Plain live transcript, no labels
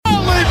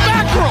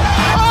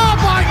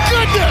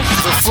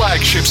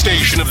flagship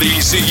station of the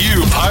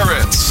ECU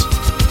Pirates.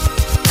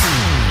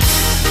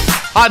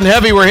 Hot and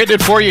heavy, we're hitting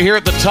it for you here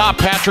at the top.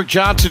 Patrick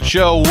Johnson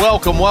Show.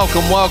 Welcome.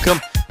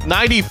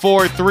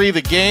 94.3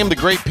 The Game. The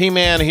great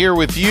P-Man here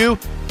with you.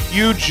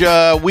 Huge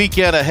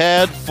weekend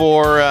ahead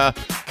for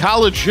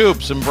college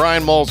hoops, and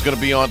Brian Mull's going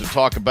to be on to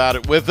talk about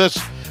it with us.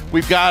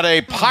 We've got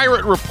a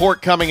Pirate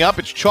Report coming up.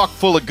 It's chock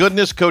full of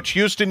goodness. Coach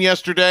Houston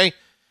yesterday,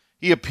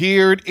 he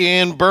appeared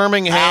in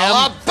Birmingham,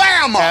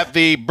 Alabama, at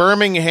the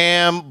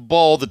Birmingham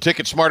Bowl, the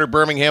Ticket Smarter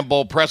Birmingham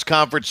Bowl press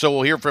conference. So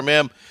we'll hear from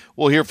him.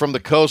 We'll hear from the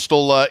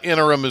Coastal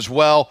interim as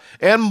well,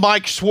 and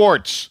Mike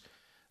Schwartz.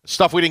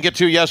 Stuff we didn't get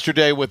to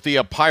yesterday with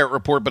the Pirate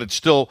Report, but it's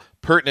still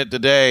pertinent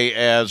today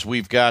as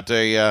we've got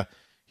a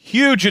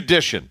huge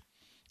edition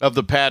of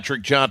the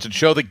Patrick Johnson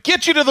Show that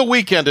gets you to the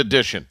weekend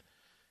edition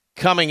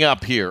coming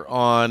up here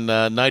on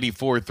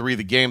 94.3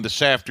 The Game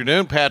this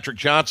afternoon. Patrick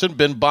Johnson,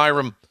 Ben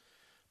Byram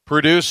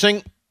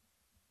producing.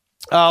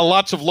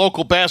 Lots of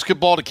local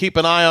basketball to keep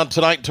an eye on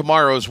tonight and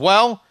tomorrow as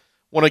well.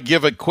 Want to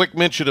give a quick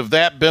mention of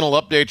that. Ben will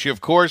update you,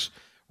 of course.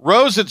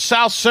 Rose at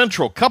South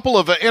Central. Couple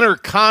of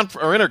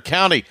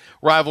inter-county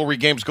rivalry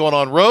games going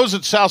on. Rose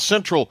at South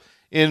Central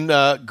in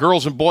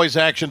girls and boys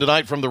action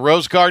tonight from the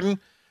Rose Garden.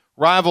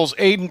 Rivals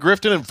Ayden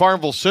Grifton and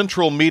Farmville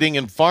Central meeting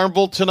in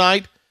Farmville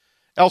tonight.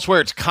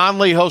 Elsewhere, it's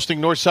Conley hosting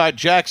Northside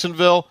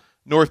Jacksonville.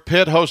 North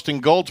Pitt hosting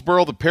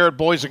Goldsboro. The Parrott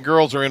boys and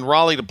girls are in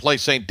Raleigh to play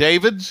St.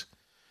 David's.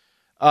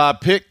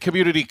 Pitt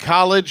Community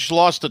College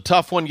lost a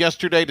tough one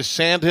yesterday to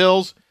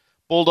Sandhills.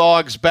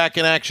 Bulldogs back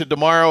in action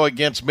tomorrow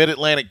against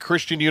Mid-Atlantic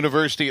Christian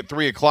University at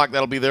 3 o'clock.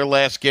 That'll be their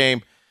last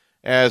game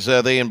as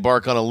they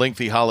embark on a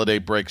lengthy holiday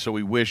break. So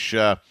we wish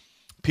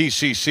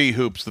PCC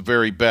Hoops the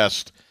very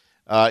best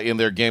in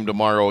their game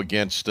tomorrow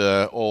against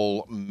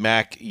old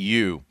Mac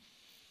U.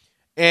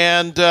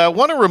 And I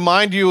want to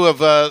remind you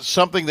of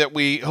something that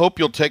we hope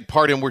you'll take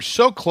part in. We're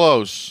so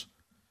close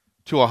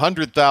to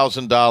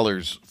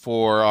 $100,000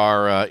 for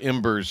our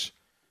Embers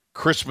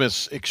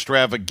Christmas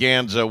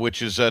extravaganza,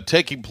 which is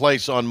taking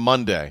place on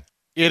Monday.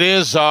 It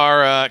is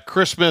our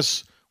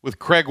Christmas with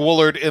Craig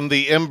Woolard and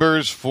the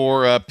Embers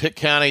for Pitt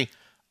County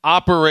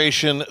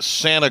Operation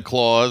Santa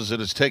Claus. It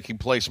is taking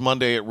place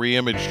Monday at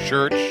Reimage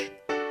Church.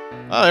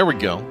 There we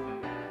go.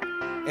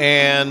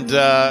 And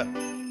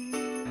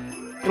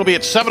it'll be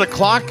at 7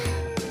 o'clock.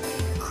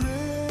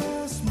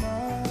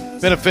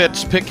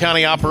 Benefits Pitt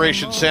County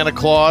Operation Santa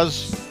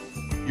Claus.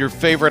 Your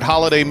favorite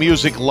holiday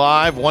music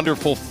live,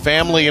 wonderful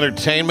family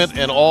entertainment,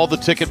 and all the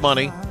ticket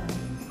money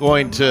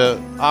going to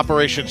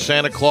Operation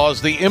Santa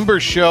Claus. The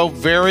Embers Show,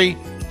 very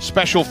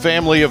special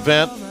family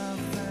event.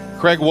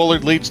 Craig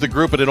Woolard leads the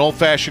group in an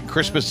old-fashioned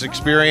Christmas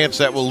experience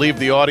that will leave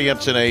the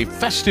audience in a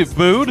festive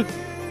mood.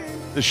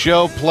 The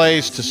show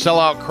plays to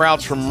sell-out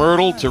crowds from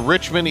Myrtle to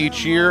Richmond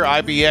each year.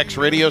 IBX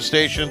radio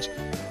stations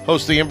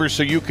host the Embers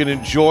so you can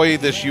enjoy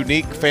this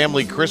unique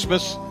family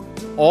Christmas.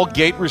 All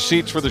gate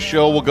receipts for the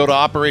show will go to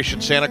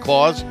Operation Santa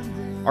Claus,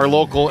 our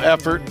local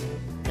effort,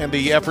 and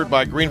the effort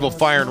by Greenville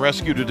Fire and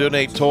Rescue to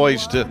donate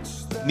toys to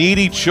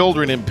needy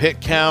children in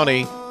Pitt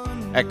County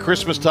at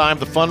Christmas time.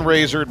 The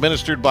fundraiser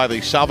administered by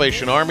the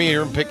Salvation Army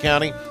here in Pitt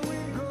County.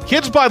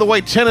 Kids, by the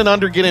way, 10 and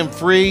under get in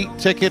free.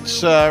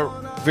 Tickets,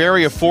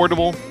 very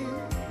affordable.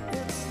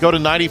 Go to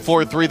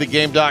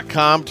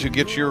 943thegame.com to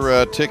get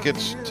your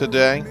tickets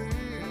today.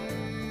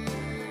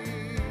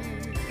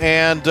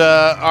 And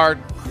our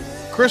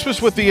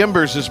Christmas with the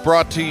Embers is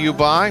brought to you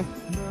by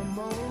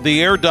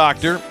the Air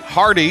Doctor,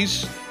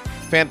 Hardee's,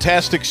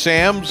 Fantastic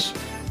Sam's,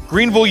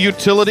 Greenville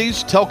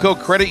Utilities,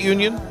 Telco Credit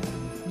Union,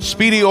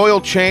 Speedy Oil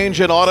Change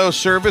and Auto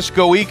Service,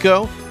 Go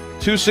Eco,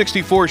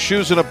 264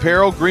 Shoes and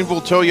Apparel, Greenville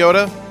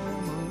Toyota,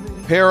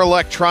 Pear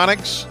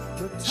Electronics,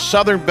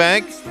 Southern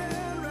Bank,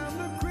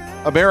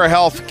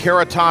 AmeriHealth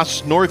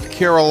Caritas, North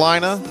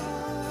Carolina.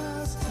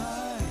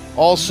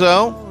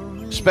 Also,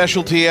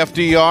 Specialty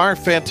FDR,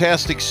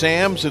 Fantastic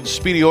Sam's, and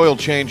Speedy Oil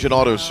Change and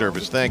Auto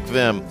Service. Thank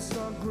them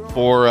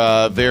for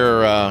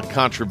their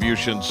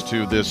contributions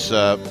to this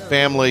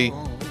family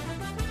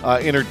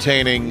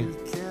entertaining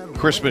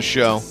Christmas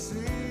show.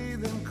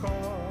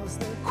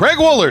 Craig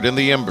Woolard and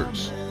the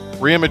Embers,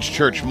 Reimage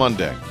Church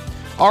Monday.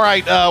 All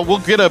right, we'll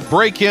get a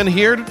break in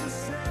here.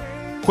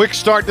 Quick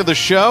start to the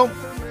show.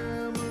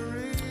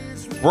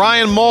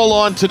 Brian Mull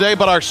on today,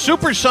 but our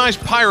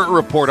supersized Pirate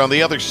Report on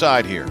the other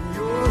side here.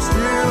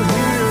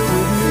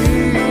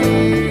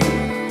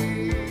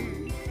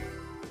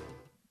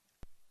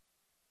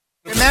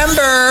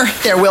 Remember,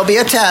 there will be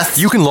a test.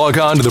 You can log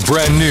on to the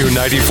brand new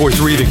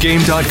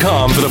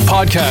 943thegame.com for the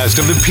podcast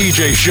of The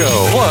PJ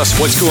Show. Plus,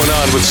 what's going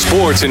on with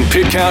sports in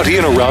Pitt County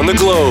and around the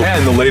globe.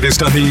 And the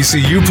latest on the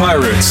ECU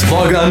Pirates.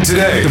 Log on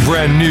today. The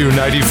brand new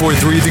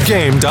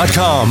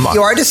 943thegame.com.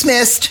 You are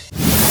dismissed.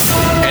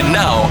 And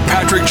now,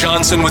 Patrick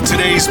Johnson with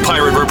today's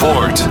Pirate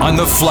Report on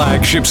the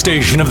flagship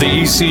station of the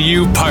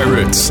ECU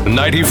Pirates,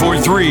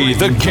 94.3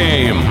 The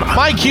Game.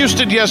 Mike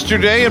Houston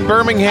yesterday in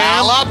Birmingham,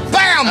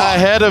 Alabama,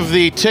 ahead of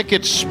the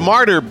Ticket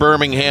Smarter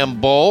Birmingham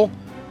Bowl.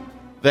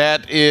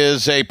 That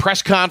is a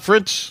press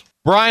conference.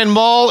 Brian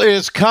Mull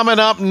is coming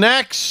up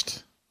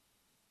next.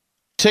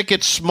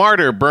 Ticket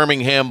Smarter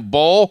Birmingham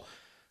Bowl.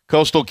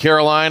 Coastal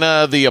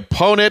Carolina, the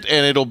opponent,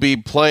 and it'll be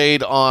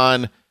played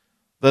on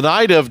the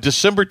night of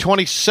December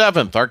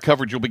 27th. Our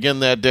coverage will begin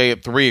that day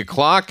at 3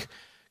 o'clock.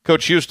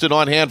 Coach Houston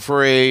on hand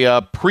for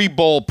a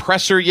pre-bowl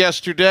presser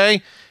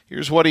yesterday.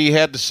 Here's what he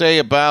had to say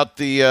about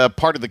the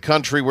part of the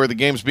country where the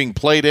game's being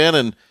played in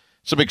and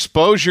some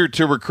exposure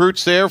to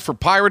recruits there for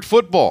Pirate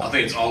football. I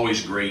think it's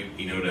always great,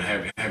 to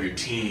have your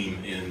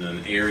team in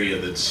an area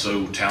that's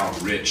so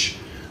talent-rich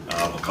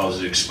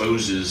because it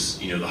exposes,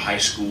 the high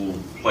school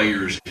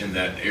players in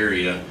that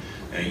area,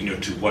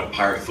 to what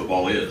Pirate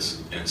football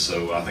is. And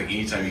so I think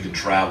anytime you can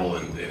travel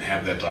and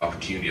have that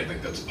opportunity, I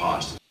think that's a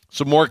positive.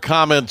 Some more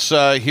comments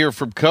here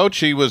from Coach.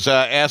 He was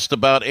asked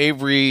about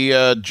Avery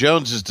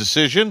Jones's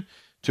decision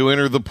to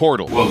enter the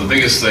portal. Well, the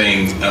biggest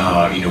thing,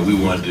 we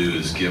want to do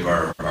is give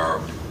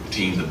our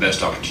team the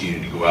best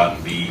opportunity to go out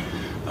and be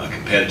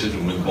competitive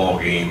and win the ball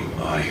game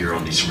here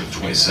on December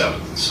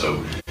 27th.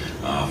 So,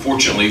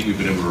 fortunately, we've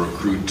been able to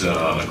recruit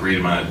a great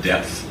amount of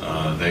depth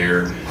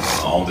there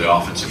on the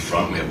offensive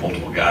front. We have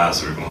multiple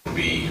guys that are going to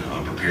be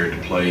prepared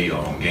to play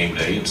on game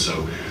day, and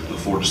so look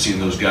forward to seeing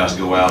those guys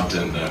go out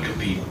and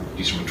compete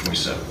December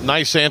 27th.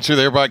 Nice answer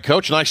there by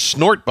Coach. Nice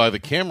snort by the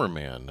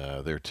cameraman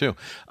there too.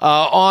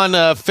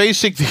 On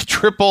facing a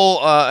triple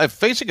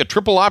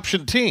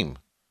option team.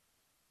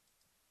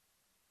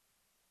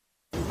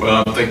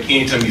 Well, I think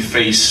anytime you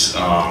face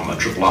a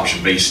triple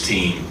option based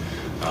team,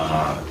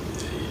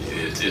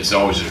 it's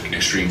always an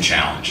extreme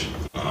challenge.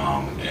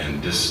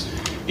 And just,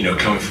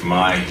 coming from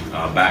my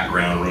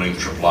background running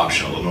triple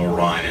option at Lenore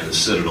Ryan and the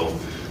Citadel,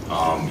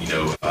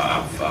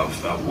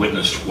 I've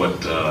witnessed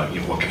what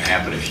can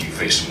happen if you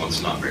face someone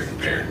that's not very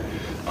prepared.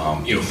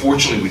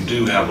 Fortunately, we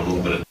do have a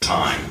little bit of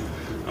time.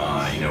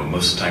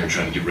 Most of the time you're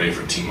trying to get ready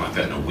for a team like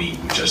that in a week,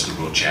 which is the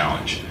real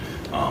challenge.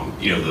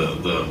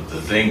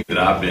 The thing that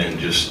I've been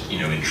just,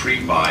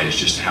 intrigued by is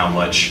just how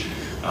much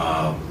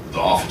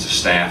the offensive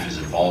staff is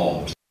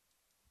involved.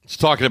 It's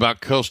talking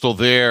about Coastal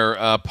there.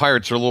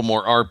 Pirates are a little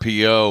more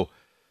RPO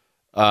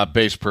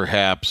based,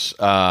 perhaps,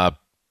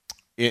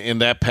 in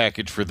that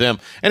package for them.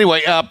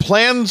 Anyway,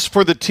 plans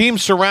for the team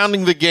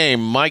surrounding the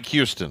game. Mike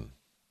Houston.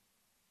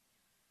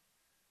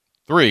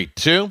 3,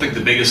 2. I think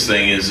the biggest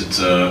thing is it's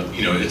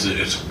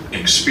an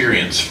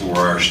experience for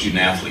our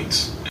student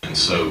athletes, and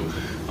so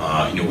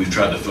we've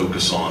tried to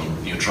focus on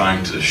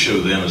trying to show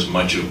them as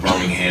much of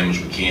Birmingham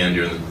as we can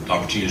during the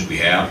opportunities we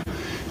have.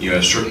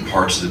 Certain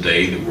parts of the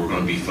day that we're going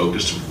to be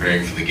focused on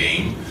preparing for the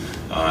game,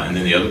 and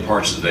then the other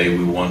parts of the day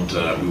we want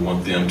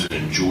them to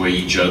enjoy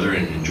each other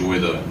and enjoy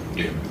the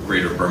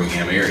greater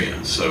Birmingham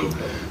area. So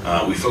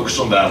we focus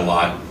on that a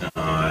lot.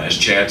 As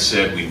Chad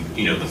said,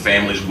 the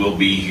families will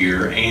be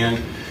here,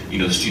 and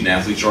the student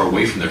athletes are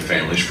away from their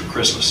families for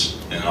Christmas,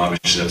 and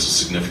obviously that's a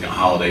significant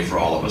holiday for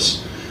all of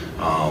us.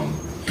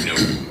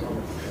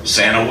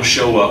 Santa will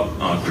show up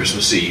on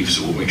Christmas Eve,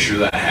 so we'll make sure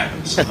that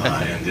happens.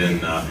 And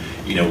then,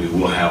 we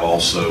will have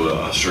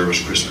also a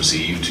service Christmas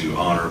Eve to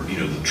honor,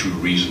 the true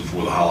reason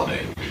for the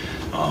holiday.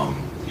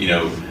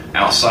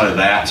 Outside of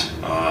that,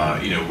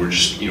 we're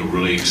just,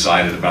 really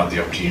excited about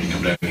the opportunity to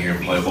come down here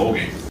and play a bowl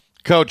game.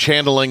 Coach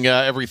handling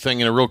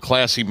everything in a real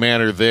classy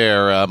manner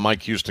there.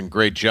 Mike Houston,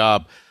 great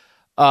job.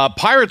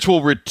 Pirates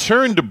will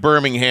return to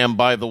Birmingham,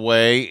 by the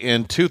way,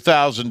 in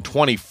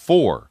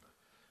 2024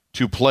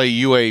 to play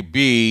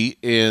UAB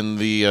in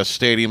the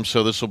stadium,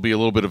 so this will be a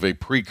little bit of a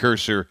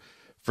precursor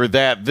for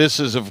that. This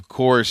is, of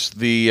course,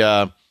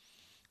 the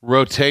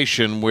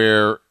rotation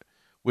where,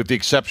 with the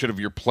exception of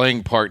your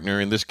playing partner,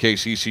 in this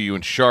case ECU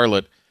and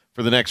Charlotte,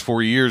 for the next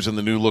 4 years in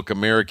the New Look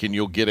American,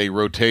 you'll get a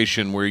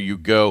rotation where you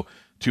go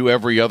to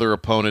every other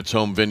opponent's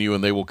home venue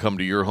and they will come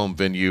to your home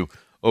venue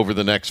over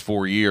the next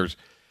 4 years.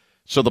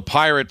 So the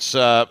Pirates,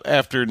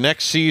 after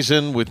next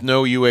season with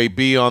no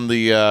UAB on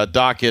the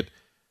docket,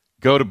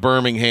 go to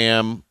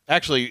Birmingham.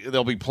 Actually,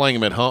 they'll be playing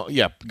them at home.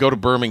 Yeah, go to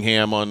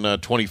Birmingham on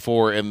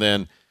 24, and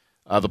then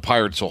the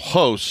Pirates will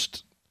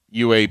host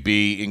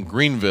UAB in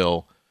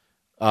Greenville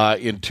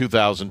in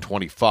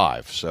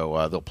 2025.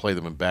 So they'll play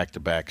them in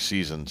back-to-back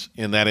seasons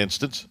in that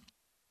instance.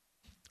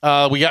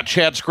 We got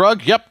Chad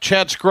Scruggs. Yep,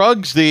 Chad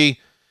Scruggs, the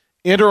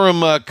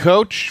interim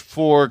coach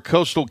for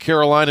Coastal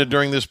Carolina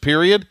during this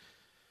period.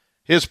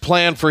 His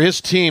plan for his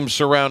team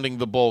surrounding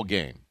the bowl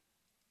game.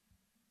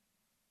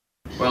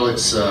 Well,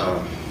 it's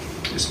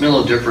been a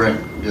little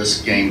different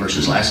this game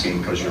versus last game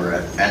because you're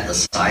at the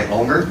site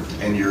longer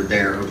and you're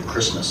there over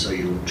Christmas, so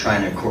you're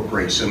trying to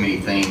incorporate so many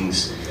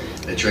things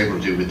that you're able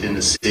to do within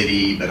the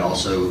city, but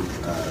also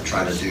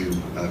try to do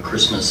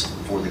Christmas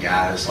for the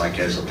guys, like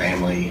as a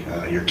family.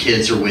 Your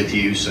kids are with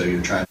you, so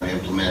you're trying to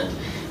implement,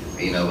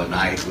 a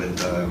night with,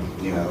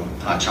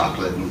 hot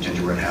chocolate and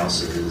gingerbread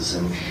houses,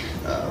 and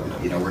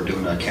we're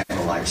doing a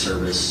candlelight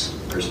service,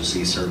 Christmas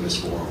Eve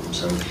service for them.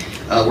 So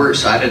we're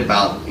excited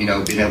about, being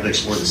able to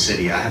explore the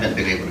city. I haven't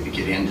been able to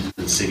get into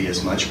the city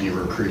as much. When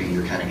you're recruiting,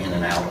 you're kind of in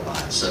and out a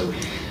lot. So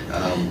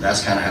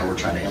that's kind of how we're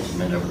trying to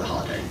implement over the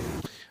holiday.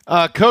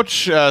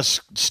 Coach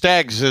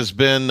Staggs has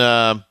been,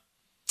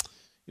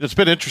 it's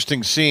been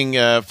interesting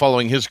seeing,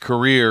 following his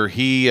career.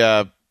 He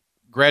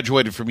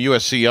graduated from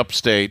USC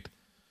Upstate,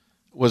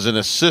 was an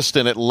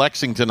assistant at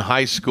Lexington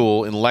High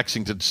School in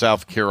Lexington,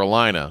 South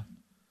Carolina,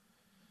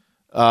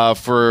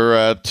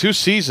 for 2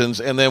 seasons,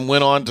 and then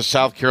went on to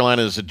South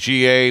Carolina as a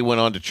GA,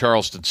 went on to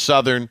Charleston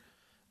Southern,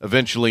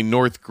 eventually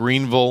North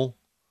Greenville,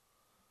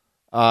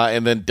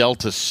 and then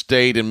Delta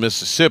State in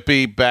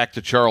Mississippi, back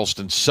to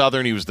Charleston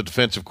Southern. He was the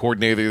defensive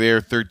coordinator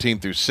there, 13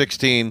 through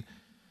 16,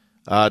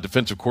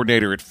 defensive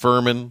coordinator at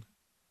Furman,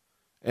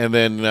 and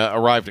then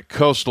arrived at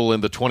Coastal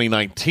in the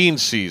 2019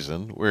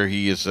 season, where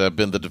he has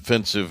been the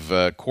defensive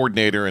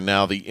coordinator and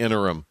now the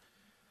interim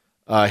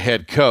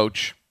head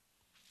coach.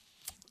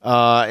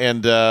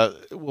 And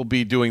we'll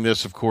be doing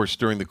this, of course,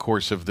 during the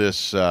course of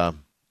this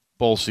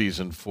bowl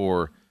season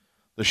for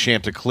the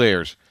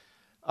Chanticleers.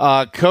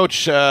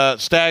 Coach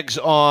Staggs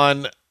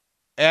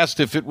asked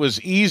if it was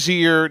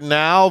easier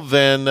now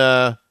than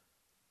let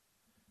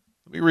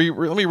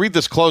me read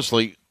this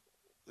closely.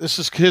 This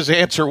is his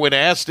answer when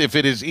asked if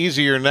it is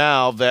easier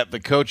now that the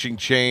coaching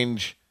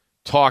change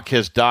talk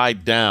has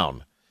died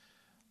down.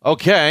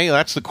 Okay,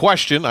 that's the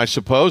question, I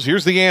suppose.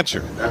 Here's the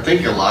answer. I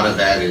think a lot of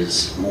that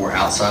is more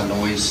outside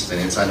noise than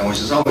inside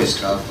noise. It's always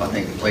tough. I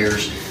think the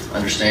players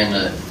understand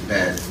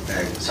that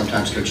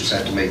sometimes coaches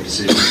have to make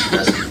decisions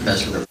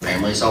best for their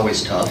family. It's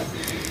always tough.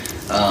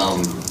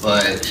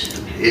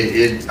 But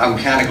I'm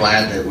kind of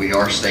glad that we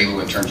are stable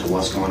in terms of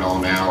what's going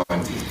on now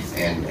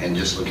and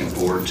just looking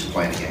forward to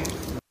playing a game.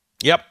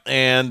 Yep,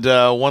 and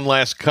one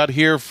last cut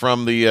here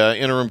from the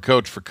interim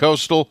coach for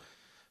Coastal,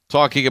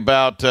 talking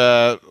about,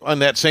 on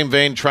that same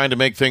vein, trying to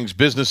make things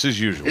business as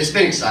usual. It's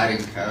been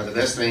exciting. The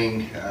best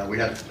thing, we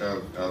had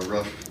a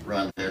rough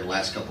run there the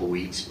last couple of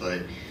weeks,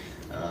 but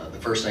the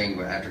first thing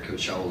after Coach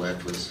Shaw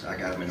left was I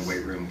got them in the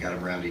weight room, got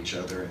them around each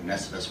other, and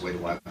that's the best way to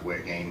wipe away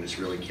a game is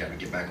really kind of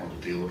get back on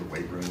the field or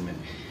weight room.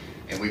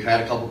 And we've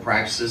had a couple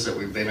practices that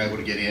we've been able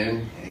to get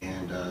in,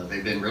 and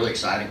they've been really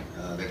exciting.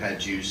 They've had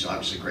juice.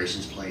 Obviously,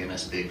 Grayson's playing.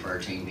 That's big for our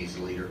team. He's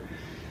the leader.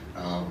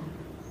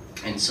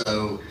 And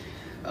so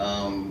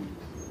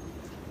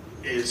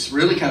it's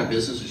really kind of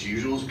business as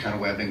usual is kind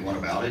of way I've been going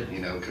about it. You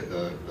know,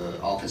 the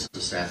offensive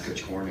staff,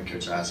 Coach Korn and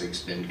Coach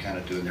Isaac's been kind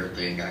of doing their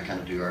thing. I kind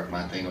of do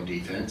my thing on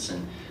defense,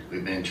 and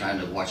we've been trying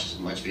to watch as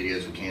much video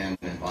as we can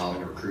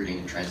involving recruiting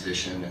and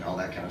transition and all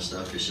that kind of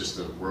stuff. It's just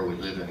the world we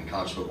live in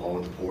college football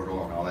with the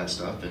portal and all that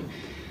stuff. And,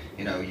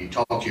 you know, you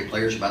talk to your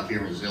players about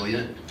being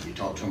resilient. You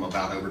talk to them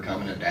about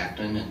overcoming,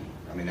 adapting, and,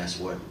 I mean, that's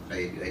what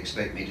they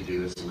expect me to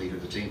do as the leader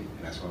of the team,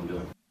 and that's what I'm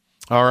doing.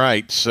 All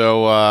right,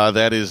 so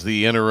that is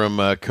the interim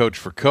coach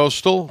for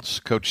Coastal. It's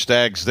Coach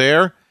Staggs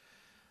there.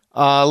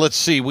 Let's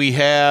see. We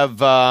have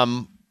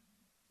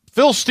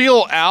Phil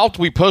Steele out.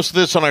 We posted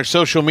this on our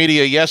social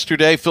media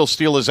yesterday. Phil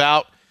Steele is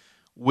out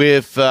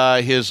with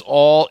his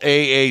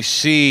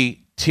All-AAC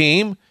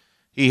team.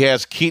 He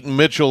has Keaton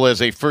Mitchell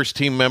as a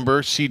first-team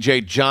member,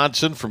 C.J.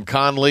 Johnson from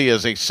Conley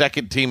as a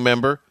second-team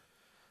member.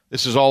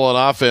 This is all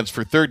on offense.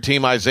 For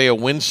third-team, Isaiah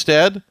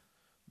Winstead,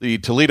 the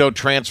Toledo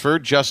transfer,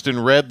 Justin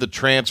Redd, the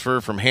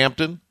transfer from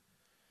Hampton.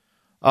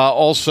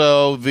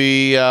 Also,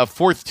 the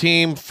fourth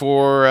team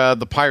for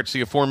the Pirates,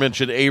 the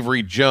aforementioned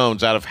Avery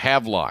Jones out of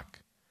Havelock.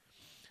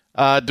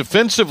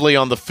 Defensively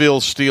on the Phil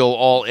Steele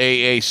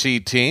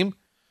All-AAC team,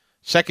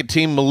 second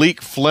team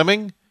Malik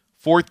Fleming.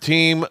 Fourth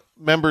team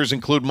members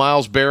include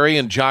Miles Berry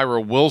and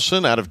Jaira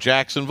Wilson out of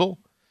Jacksonville.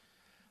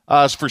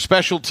 For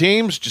special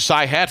teams,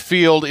 Josiah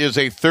Hatfield is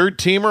a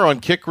third-teamer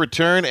on kick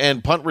return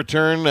and punt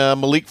return,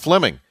 Malik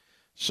Fleming.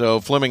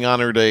 So Fleming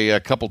honored a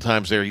couple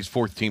times there. He's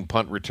fourth-team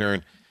punt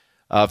return.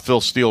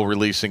 Phil Steele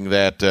releasing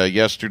that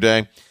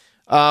yesterday.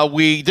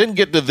 We didn't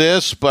get to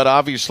this, but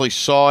obviously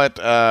saw it.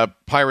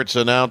 Pirates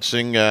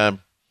announcing, or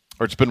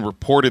it's been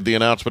reported, the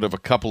announcement of a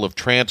couple of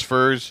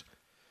transfers.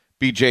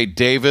 B.J.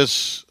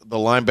 Davis, the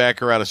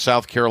linebacker out of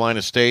South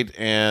Carolina State,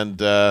 and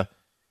Tyquee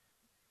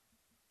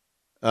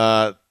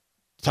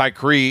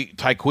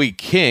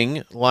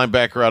King,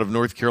 linebacker out of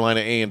North Carolina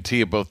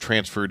A&T, have both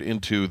transferred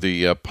into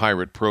the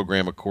Pirate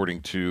program,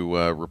 according to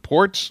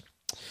reports.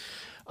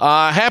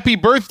 Happy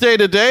birthday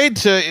today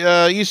to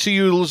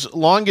ECU's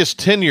longest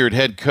tenured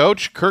head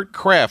coach. Kurt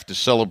Kraft is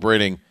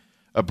celebrating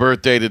a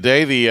birthday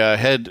today, the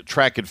head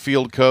track and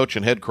field coach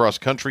and head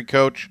cross-country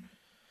coach.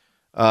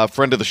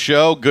 Friend of the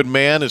show, good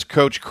man is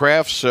Coach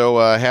Kraft, so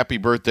happy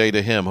birthday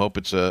to him. Hope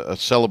it's a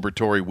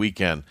celebratory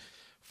weekend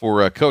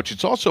for Coach.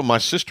 It's also my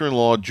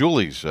sister-in-law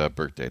Julie's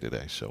birthday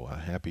today, so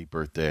happy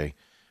birthday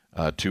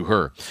to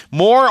her.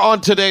 More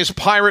on today's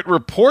Pirate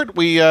Report.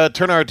 We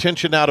turn our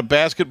attention now to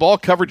basketball.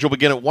 Coverage will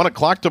begin at 1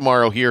 o'clock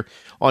tomorrow here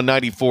on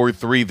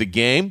 94.3 The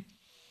Game.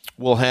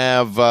 We'll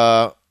have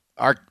our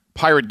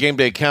Pirate Game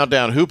Day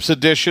Countdown Hoops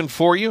edition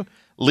for you,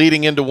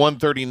 leading into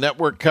 1:30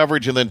 network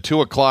coverage, and then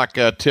 2 o'clock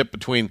tip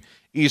between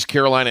East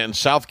Carolina and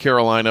South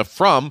Carolina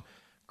from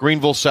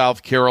Greenville,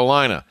 South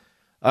Carolina.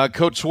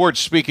 Coach Schwartz,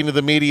 speaking to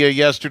the media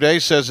yesterday,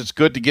 says it's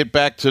good to get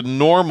back to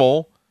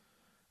normal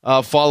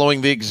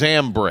following the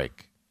exam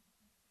break.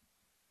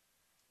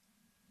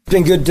 It's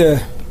been good to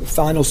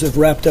finals have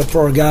wrapped up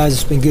for our guys.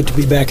 It's been good to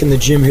be back in the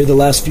gym here the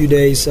last few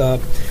days.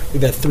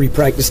 We've had 3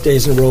 practice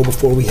days in a row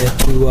before we head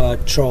to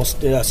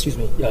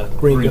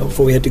Greenville.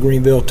 Before we head to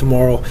Greenville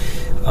tomorrow.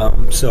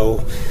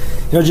 So,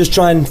 just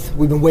trying.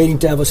 We've been waiting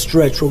to have a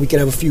stretch where we could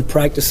have a few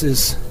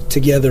practices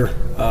together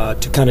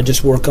to kind of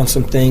just work on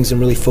some things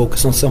and really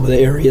focus on some of the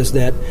areas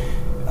that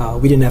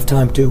we didn't have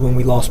time to when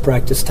we lost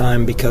practice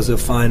time because of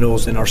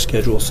finals and our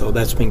schedule. So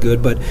that's been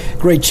good. But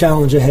great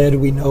challenge ahead.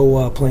 We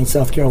know playing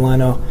South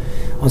Carolina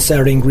on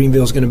Saturday in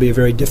Greenville is going to be a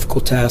very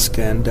difficult task,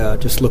 and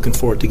just looking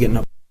forward to getting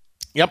up.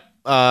 Yep.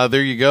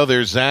 There you go.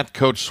 There's that.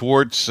 Coach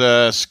Schwartz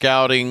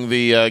scouting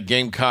the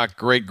Gamecock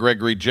great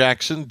Gregory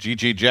Jackson,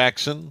 G.G.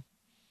 Jackson.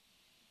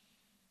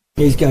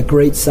 He's got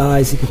great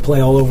size. He can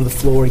play all over the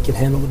floor. He can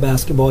handle the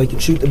basketball. He can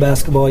shoot the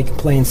basketball. He can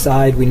play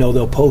inside. We know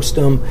they'll post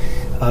him.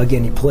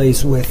 Again, he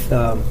plays with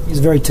he's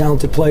a very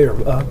talented player,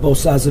 both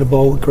sides of the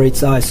ball with great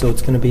size, so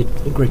it's going to be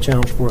a great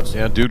challenge for us.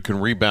 Yeah, dude can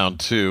rebound,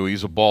 too.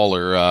 He's a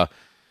baller.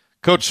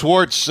 Coach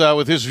Schwartz,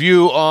 with his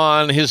view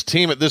on his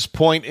team at this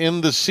point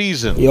in the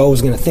season. You're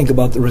always going to think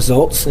about the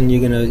results, and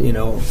you're going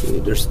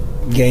to, there's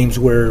games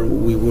where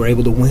we were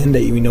able to win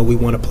that we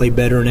want to play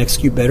better and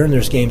execute better, and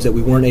there's games that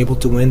we weren't able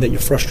to win that you're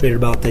frustrated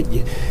about that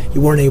you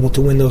weren't able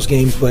to win those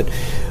games. But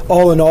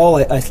all in all,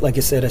 like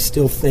I said, I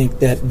still think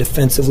that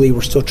defensively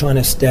we're still trying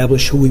to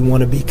establish who we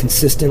want to be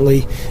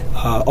consistently.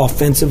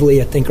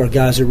 Offensively, I think our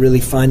guys are really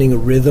finding a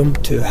rhythm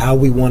to how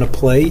we want to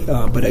play.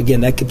 But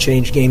again, that could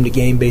change game to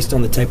game based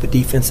on the type of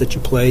defense that you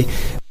play.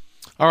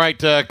 All right,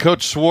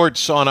 Coach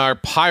Schwartz on our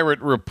Pirate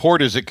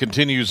Report as it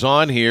continues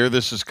on here.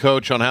 This is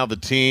Coach on how the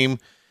team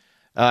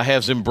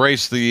has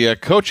embraced the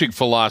coaching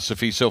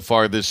philosophy so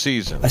far this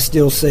season. I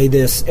still say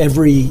this,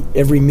 every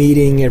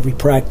meeting, every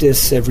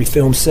practice, every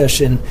film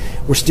session,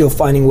 we're still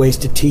finding ways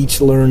to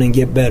teach, learn, and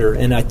get better.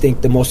 And I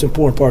think the most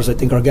important part is I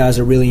think our guys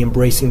are really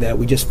embracing that.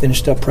 We just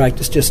finished up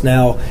practice just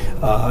now,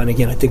 and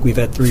again, I think we've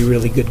had 3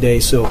 really good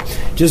days. So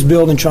just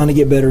building, trying to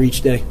get better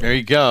each day. There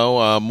you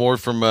go. More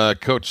from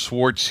Coach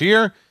Schwartz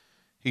here.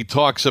 He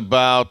talks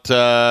about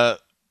the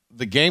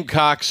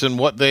Gamecocks and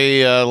what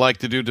they like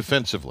to do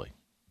defensively.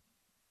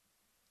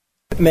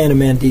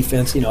 Man-to-man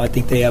defense, I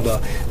think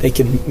they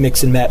can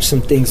mix and match some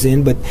things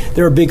in, but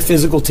they're a big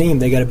physical team.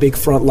 They got a big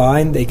front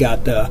line. They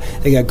got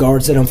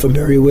guards that I'm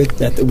familiar with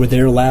that were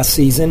there last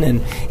season,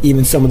 and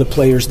even some of the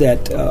players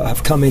that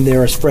have come in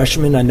there as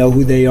freshmen. I know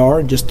who they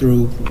are just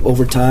through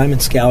overtime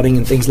and scouting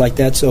and things like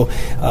that. So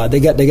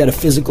they got a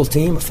physical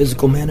team, a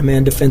physical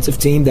man-to-man defensive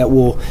team that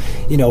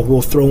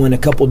will throw in a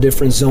couple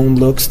different zone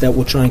looks that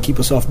will try and keep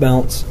us off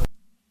balance.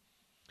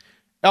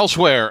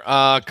 Elsewhere,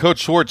 Coach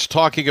Schwartz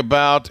talking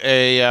about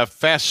a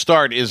fast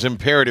start is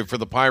imperative for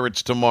the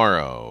Pirates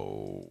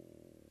tomorrow.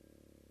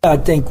 I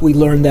think we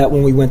learned that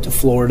when we went to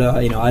Florida.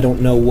 I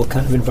don't know what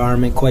kind of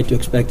environment quite to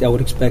expect. I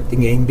would expect the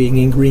game being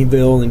in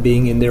Greenville and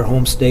being in their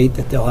home state,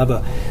 that they'll have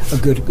a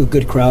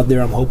good crowd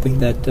there. I'm hoping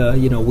that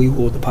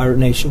the Pirate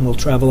Nation will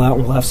travel out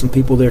and we'll have some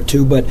people there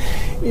too. But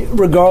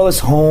regardless,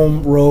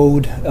 home,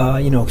 road,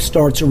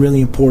 starts are really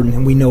important.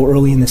 And we know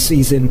early in the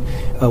season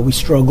we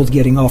struggled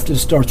getting off to the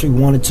starts we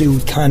wanted to.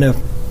 We kind of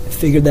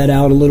figured that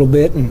out a little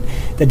bit, and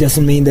that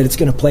doesn't mean that it's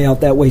going to play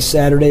out that way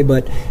Saturday.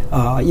 But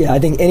I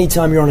think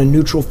anytime you're on a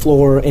neutral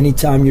floor,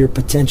 anytime you're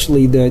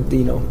potentially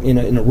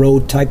in a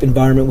road type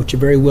environment, which you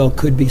very well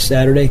could be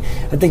Saturday,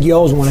 I think you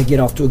always want to get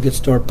off to a good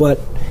start. But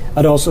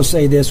I'd also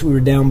say this: we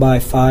were down by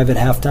 5 at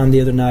halftime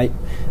the other night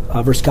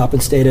versus Coppin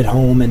State at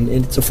home, and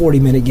it's a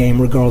 40-minute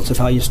game regardless of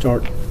how you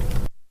start.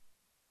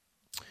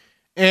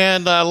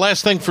 And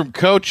last thing from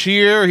Coach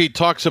here, he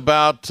talks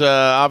about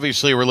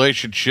obviously a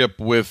relationship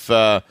with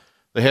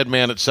the head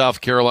man at South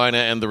Carolina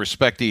and the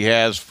respect he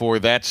has for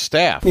that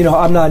staff.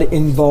 I'm not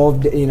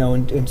involved,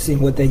 in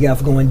seeing what they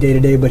got going day to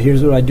day, but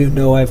here's what I do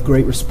know. I have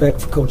great respect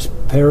for Coach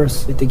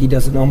Paris. I think he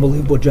does an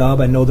unbelievable job.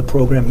 I know the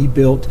program he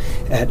built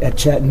at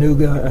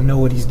Chattanooga. I know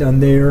what he's done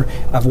there.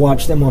 I've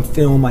watched them on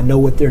film. I know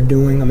what they're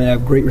doing. I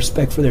have great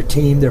respect for their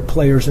team, their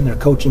players, and their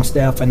coaching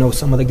staff. I know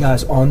some of the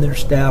guys on their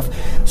staff.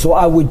 So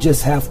I would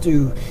just have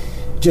to,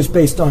 just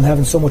based on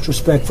having so much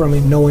respect for him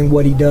and knowing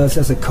what he does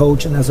as a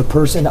coach and as a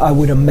person, I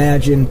would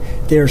imagine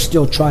they're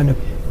still trying to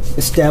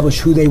establish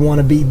who they want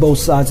to be, both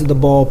sides of the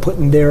ball,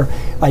 putting their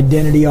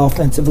identity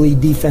offensively,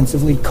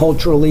 defensively,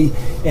 culturally.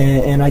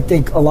 And I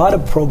think a lot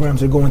of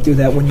programs are going through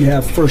that when you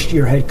have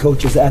first-year head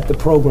coaches at the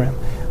program.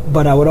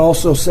 But I would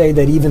also say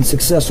that even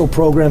successful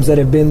programs that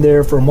have been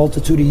there for a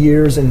multitude of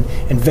years and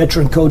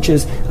veteran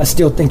coaches, I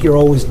still think you're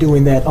always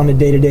doing that on a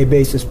day-to-day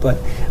basis. But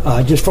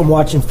just from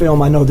watching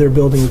film, I know they're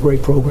building a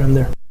great program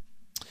there.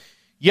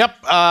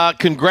 Yep.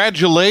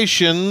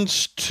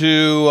 Congratulations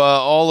to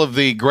all of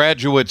the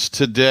graduates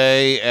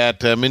today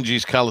at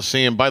Minges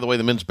Coliseum. By the way,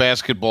 the men's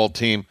basketball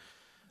team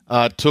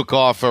took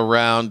off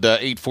around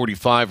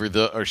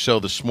 8:45 or so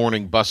this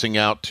morning, busing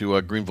out to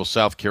Greenville,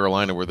 South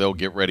Carolina, where they'll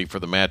get ready for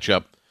the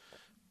matchup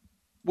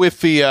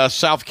with the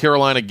South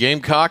Carolina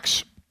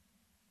Gamecocks.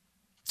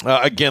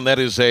 Again, that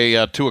is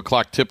a 2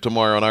 o'clock tip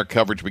tomorrow, and our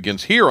coverage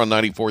begins here on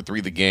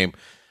 94.3 The Game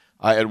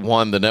at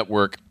 1, the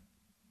network,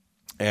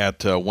 at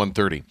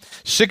 1:30.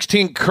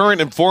 16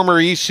 current and former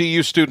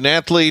ECU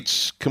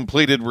student-athletes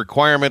completed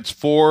requirements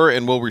for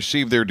and will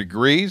receive their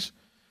degrees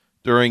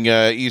during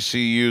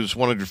ECU's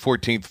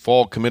 114th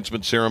fall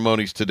commencement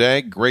ceremonies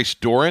today. Grace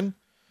Doran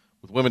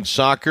with women's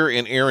soccer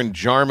and Aaron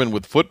Jarman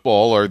with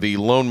football are the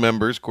lone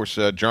members. Of course,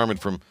 Jarman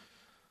from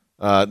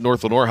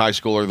North Lenoir High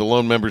School are the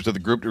lone members of the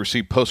group to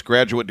receive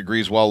postgraduate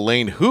degrees, while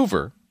Lane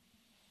Hoover,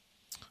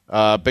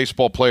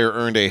 baseball player,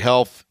 earned a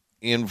health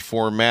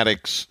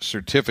informatics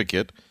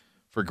certificate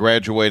for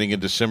graduating in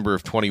December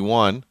of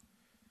 21.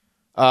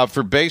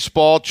 For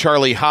baseball,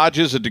 Charlie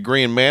Hodges, a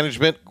degree in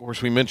management. Of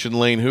course, we mentioned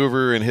Lane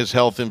Hoover and his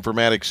health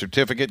informatics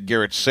certificate.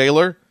 Garrett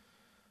Saylor,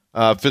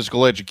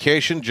 physical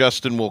education.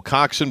 Justin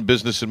Wilcoxon,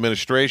 business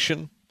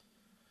administration.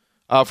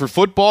 For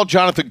football,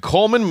 Jonathan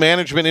Coleman,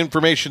 management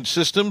information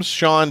systems.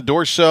 Sean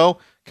Dorso,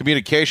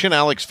 communication.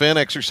 Alex Finn,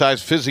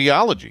 exercise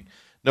physiology.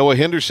 Noah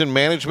Henderson,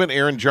 management.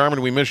 Aaron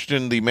Jarman, we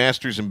mentioned the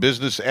master's in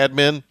business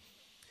admin.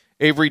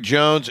 Avery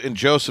Jones and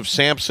Joseph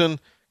Sampson,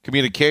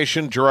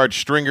 communication. Gerard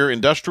Stringer,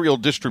 industrial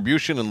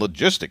distribution and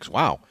logistics.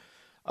 Wow.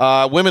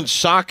 Women's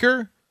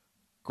soccer,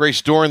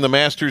 Grace Doran, the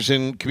master's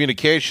in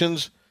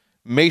communications.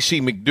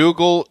 Macy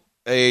McDougall,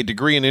 a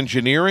degree in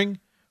engineering.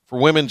 For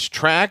women's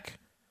track,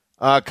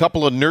 a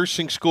couple of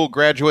nursing school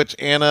graduates,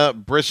 Anna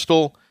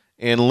Bristol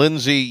and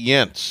Lindsay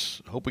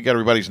Yentz. Hope we got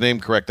everybody's name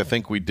correct. I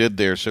think we did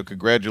there, so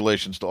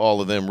congratulations to all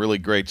of them. Really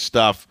great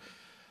stuff.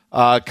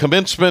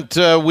 Commencement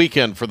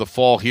weekend for the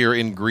fall here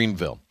in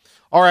Greenville.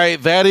 All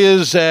right, that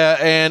is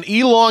an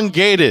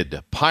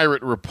elongated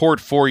Pirate report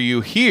for you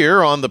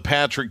here on the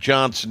Patrick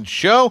Johnson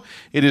Show.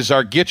 It is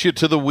our Get You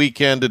to the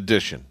Weekend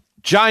edition.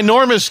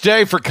 Ginormous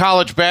day for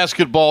college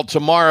basketball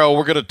tomorrow.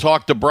 We're going to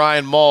talk to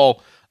Brian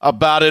Mull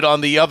about it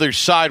on the other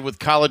side with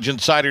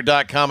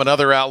collegeinsider.com and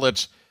other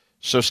outlets,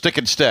 so stick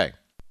and stay.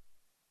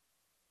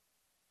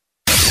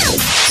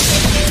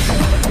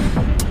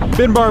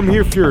 Ben Barham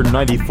here for your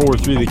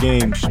 94.3 The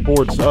Game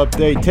sports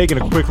update,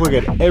 taking a quick look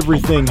at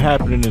everything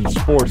happening in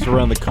sports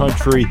around the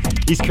country.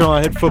 East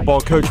Carolina head football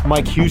coach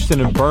Mike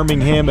Houston in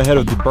Birmingham ahead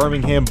of the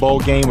Birmingham Bowl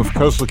game with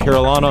Coastal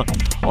Carolina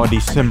on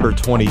December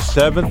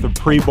 27th. The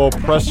pre-bowl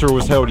presser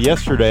was held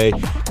yesterday.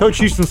 Coach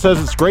Houston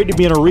says it's great to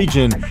be in a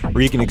region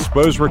where you can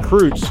expose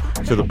recruits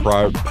to the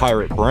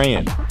Pirate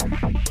brand.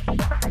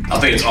 I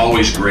think it's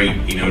always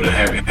great, to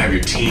have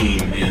your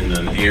team in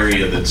an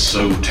area that's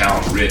so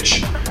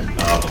talent-rich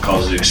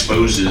because it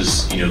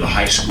exposes, the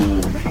high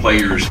school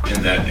players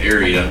in that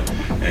area,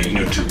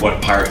 to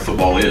what Pirate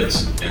football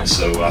is. And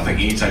so I think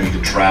anytime you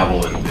can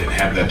travel and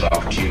have that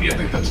opportunity, I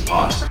think that's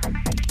positive.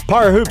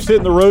 Pirate Hoops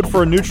hitting the road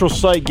for a neutral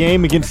site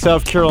game against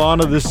South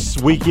Carolina this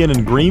weekend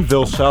in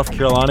Greenville, South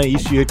Carolina.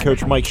 ECU head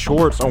coach Mike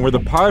Schwartz on where the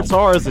Pirates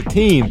are as a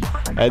team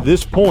at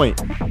this point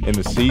in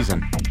the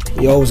season.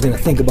 You're always going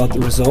to think about the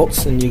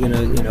results, and you're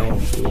going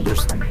to,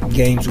 there's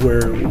games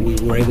where we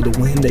were able to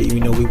win that,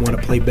 we want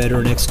to play better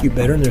and execute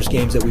better, and there's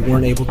games that we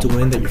weren't able to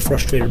win that you're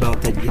frustrated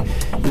about that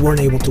you weren't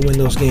able to win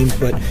those games.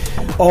 But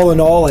all in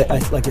all,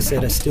 like I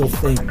said, I still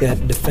think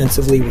that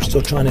defensively we're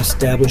still trying to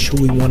establish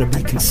who we want to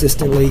be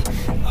consistently.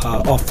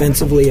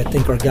 Offensively, I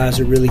think our guys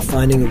are really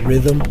finding a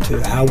rhythm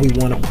to how we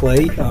want to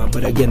play.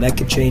 But again, that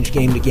could change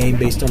game to game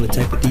based on the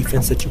type of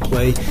defense that you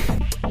play.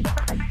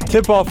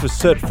 Tip-off is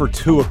set for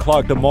 2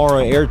 o'clock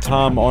tomorrow.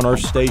 Airtime on our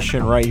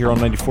station right here on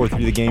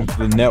 94.3 The Game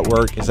for the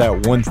network is at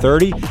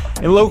 1:30.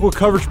 And local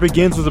coverage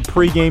begins with a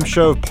pregame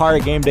show of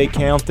Pirate Game Day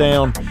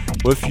Countdown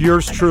with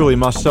yours truly,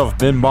 myself,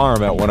 Ben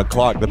Barham, at 1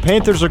 o'clock. The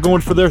Panthers are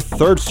going for their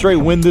 3rd straight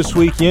win this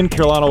weekend.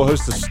 Carolina will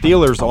host the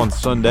Steelers on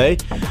Sunday.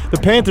 The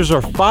Panthers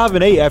are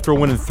 5-8 after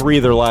winning 3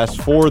 of their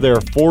last 4. They are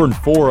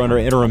 4-4 under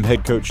interim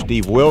head coach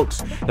Steve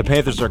Wilkes. The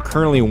Panthers are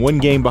currently 1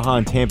 game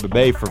behind Tampa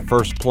Bay for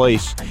first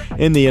place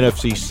in the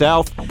NFC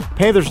South.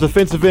 Panthers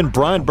defensive end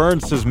Brian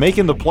Burns says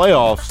making the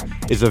playoffs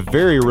is a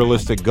very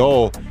realistic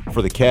goal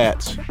for the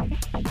Cats.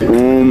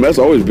 That's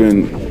always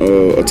been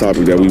a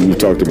topic that we've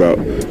talked about,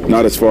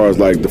 not as far as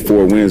like the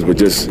 4 wins, but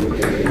just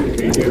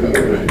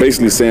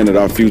basically saying that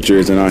our future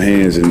is in our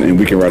hands and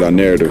we can write our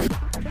narrative.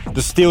 The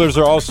Steelers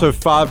are also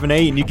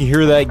 5-8, and you can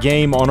hear that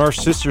game on our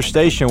sister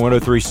station,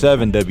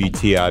 103.7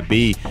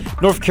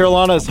 WTIB. North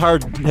Carolina has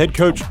hired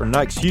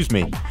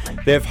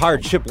they have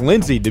hired Chip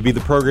Lindsey to be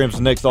the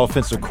program's next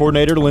offensive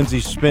coordinator.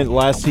 Lindsey spent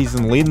last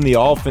season leading the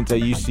offense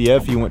at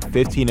UCF. He went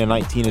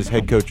 15-19 as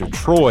head coach of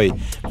Troy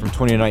from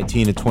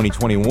 2019 to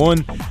 2021.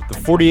 The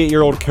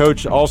 48-year-old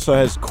coach also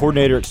has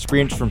coordinator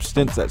experience from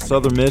stints at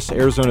Southern Miss,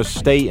 Arizona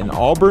State, and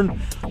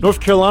Auburn. North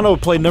Carolina will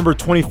play number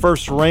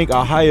 21st ranked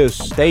Ohio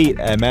State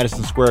at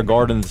Madison Square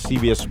Garden in the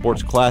CBS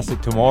Sports Classic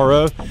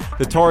tomorrow.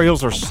 The Tar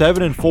Heels are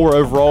 7-4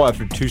 overall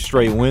after 2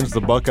 straight wins. The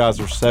Buckeyes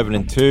are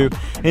 7-2.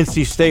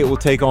 NC State will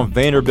take on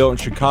Vanderbilt in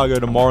Chicago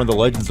tomorrow in the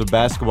Legends of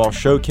Basketball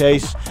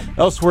Showcase.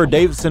 Elsewhere,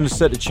 Davidson is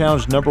set to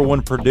challenge number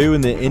 1 Purdue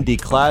in the Indy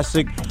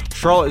Classic.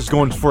 Charlotte is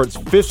going for its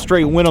 5th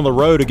straight win on the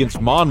road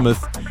against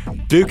Monmouth.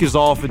 Duke is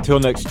off until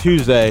next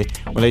Tuesday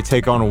when they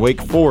take on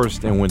Wake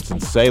Forest in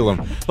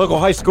Winston-Salem. Local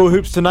high school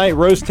hoops tonight.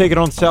 Rose taking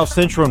on South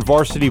Central in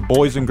varsity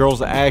boys and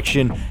girls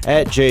action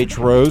at J.H.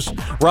 Rose.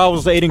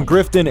 Rivals Aiden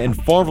Grifton and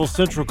Farmville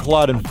Central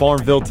collide in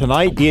Farmville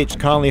tonight. D.H.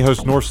 Conley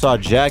hosts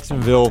Northside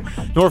Jacksonville.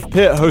 North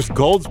Pitt hosts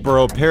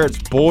Goldsboro. Parrots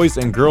boys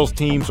and girls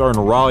teams are in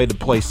Raleigh to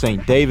play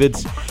St.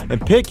 David's.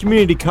 And Pitt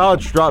Community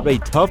College dropped a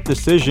tough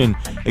decision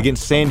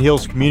against Sand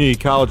Hills Community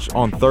College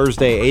on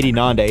Thursday,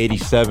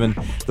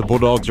 89-87. The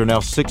Bulldogs are now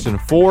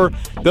 6-4.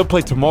 They'll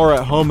play tomorrow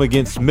at home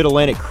against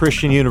Mid-Atlantic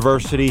Christian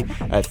University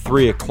at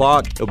 3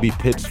 o'clock. It'll be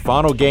Pitt's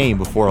final game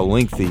before a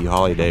lengthy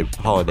holiday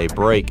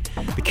break.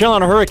 The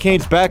Carolina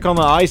Hurricanes back on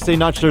the ice. They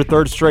notched their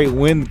third straight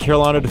win.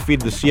 Carolina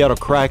defeated the Seattle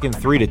Kraken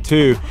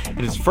 3-2.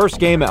 In his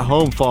first game at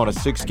home following a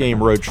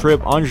 6-game road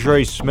trip,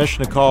 Andrei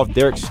Smeshnikov,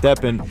 Derek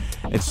Stepan,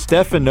 and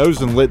Stefan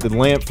Nosen lit the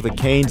lamp for the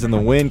Canes in the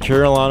win.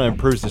 Carolina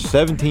improves to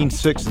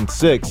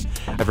 17-6-6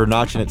 after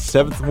notching its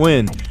 7th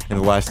win in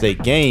the last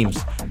 8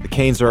 games. The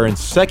Canes are in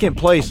second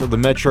place of the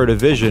Metro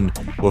Division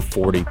with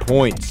 40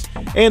 points.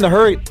 And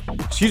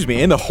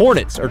the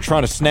Hornets are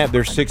trying to snap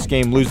their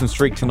 6-game losing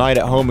streak tonight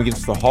at home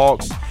against the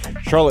Hawks.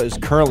 Charlotte is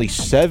currently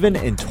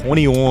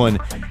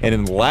 7-21 and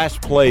in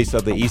last place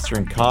of the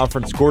Eastern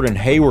Conference. Gordon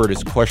Hayward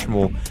is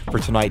questionable for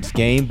tonight's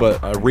game, but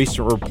a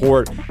recent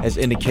report has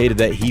indicated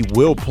that he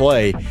will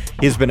play.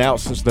 He has been out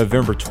since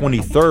November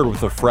 23rd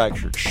with a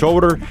fractured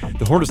shoulder.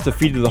 The Hornets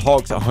defeated the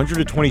Hawks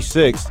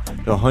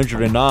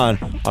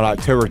 126-109 on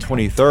October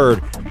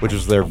 23rd, which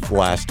was their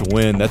last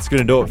win. That's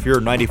going to do it for your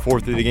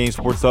 94 Through the Game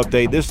Sports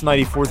Update. This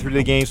 94 Through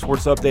the Game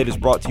Sports Update is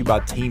brought to you by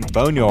Team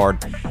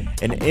Boneyard,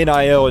 an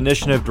NIL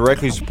initiative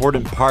directly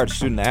supporting Pirate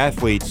student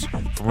athletes.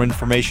 For more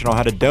information on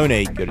how to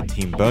donate, go to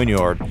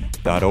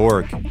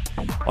teamboneyard.org.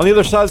 On the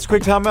other side of this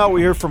quick timeout,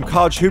 we hear from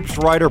college hoops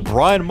writer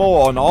Brian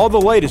Mole on all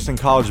the latest in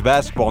college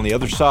basketball on the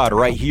other side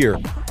right here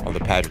on The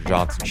Patrick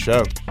Johnson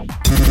Show.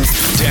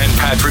 Dan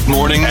Patrick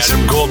Mornings,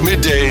 Adam Gold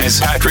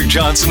Middays, Patrick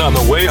Johnson on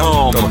the way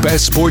home. The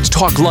best sports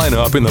talk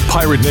lineup in the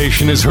Pirate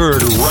Nation is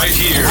heard right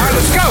here. All right,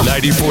 let's go.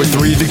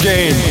 94.3 The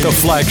Game, the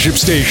flagship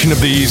station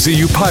of the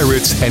ECU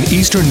Pirates and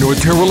Eastern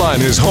North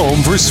Carolina's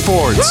home for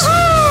sports.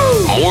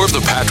 Woo-hoo! More of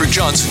The Patrick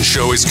Johnson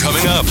Show is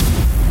coming up.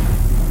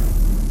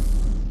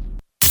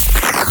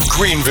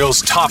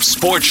 Greenville's top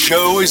sports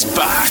show is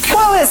back.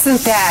 Well,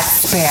 isn't that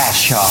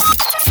special?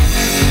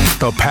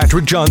 The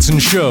Patrick Johnson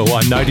Show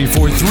on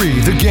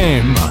 94.3 The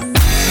Game.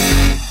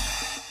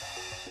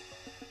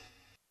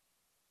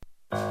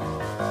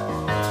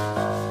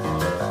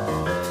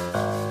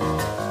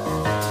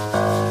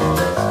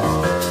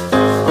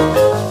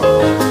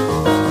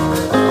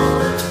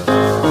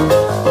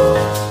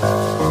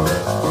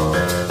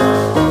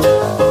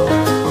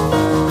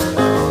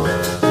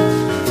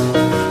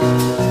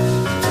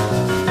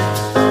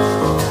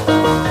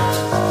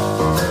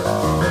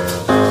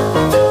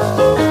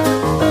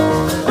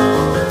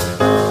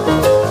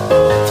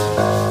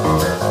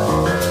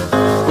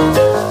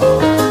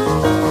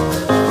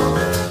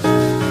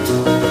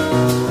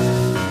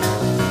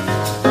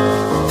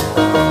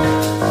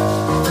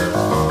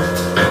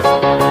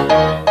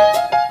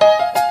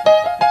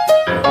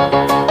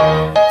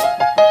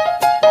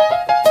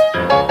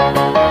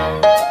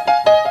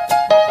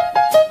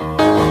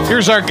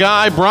 Here's our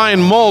guy, Brian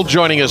Mole,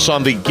 joining us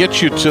on the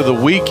Get You to the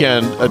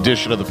Weekend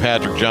edition of the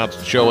Patrick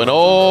Johnson Show. And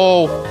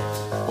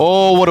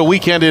oh, what a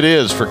weekend it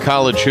is for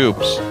college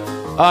hoops.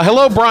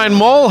 Hello, Brian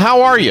Mole.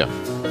 How are you?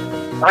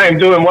 I am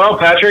doing well,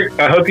 Patrick.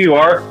 I hope you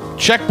are.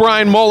 Check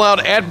Brian Mole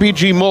out at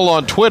BG Mole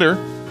on Twitter.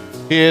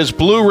 His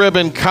Blue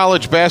Ribbon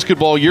College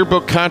Basketball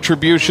Yearbook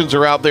contributions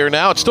are out there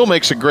now. It still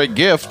makes a great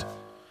gift.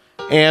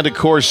 And, of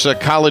course,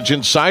 College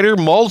Insider.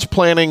 Mole's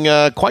planning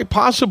quite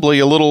possibly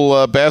a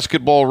little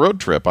basketball road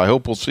trip. I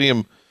hope we'll see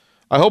him.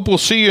 I hope we'll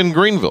see you in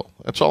Greenville.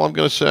 That's all I'm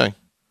going to say.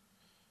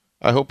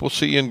 I hope we'll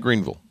see you in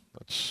Greenville.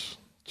 That's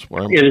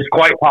what I'm. It is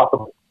quite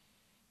possible.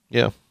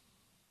 Yeah.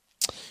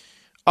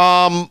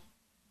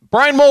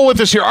 Brian Mole with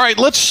us here. All right,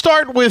 let's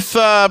start with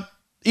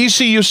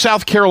ECU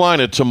South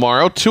Carolina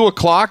tomorrow, 2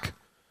 o'clock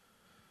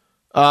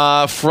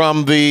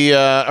from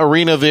the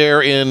arena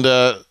there in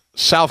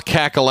South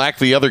Cackalack,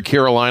 the other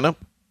Carolina,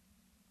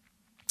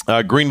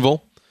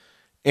 Greenville.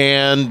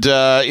 And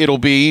it'll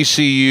be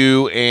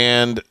ECU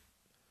and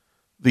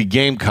the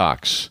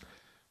Gamecocks.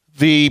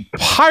 The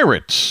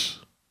Pirates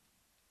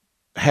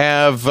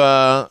have,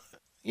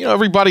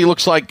 everybody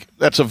looks like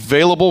that's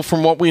available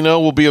from what we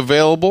know will be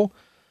available.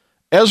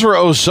 Ezra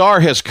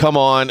Ozar has come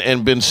on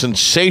and been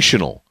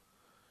sensational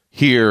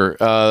here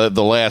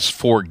the last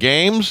 4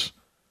 games.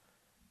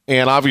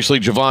 And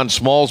obviously Javon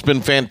Small's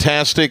been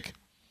fantastic.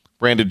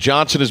 Brandon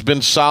Johnson has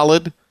been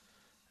solid.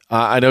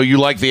 I know you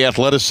like the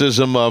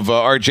athleticism of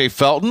R.J.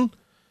 Felton.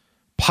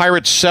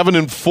 Pirates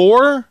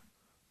 7-4,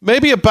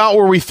 maybe about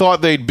where we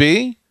thought they'd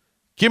be.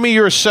 Give me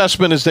your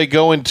assessment as they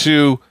go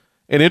into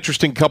an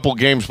interesting couple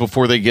games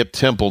before they get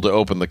Temple to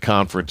open the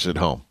conference at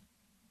home.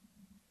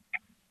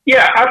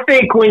 Yeah, I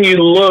think when you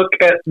look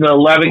at the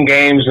 11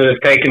 games that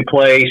have taken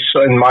place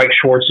in Mike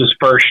Schwartz's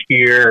first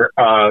year,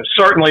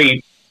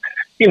 certainly,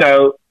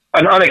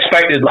 an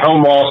unexpected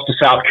home loss to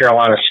South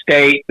Carolina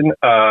State.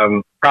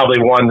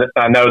 Probably one that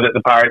I know that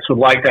the Pirates would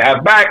like to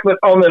have back. But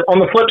on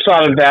the flip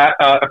side of that,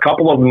 a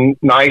couple of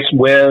nice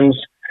wins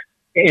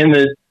in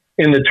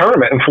the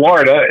tournament in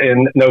Florida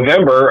in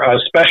November,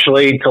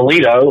 especially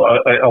Toledo,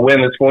 a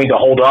win that's going to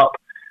hold up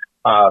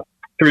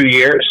through the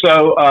year.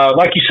 So,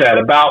 like you said,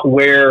 about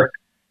where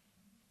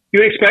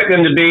you expect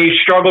them to be,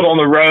 struggled on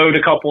the road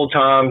a couple of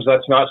times.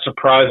 That's not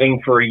surprising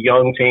for a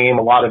young team.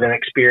 A lot of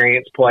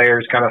inexperienced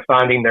players kind of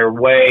finding their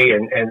way,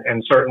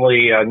 and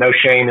certainly no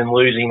shame in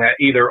losing at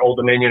either Old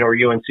Dominion or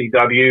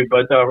UNCW.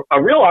 But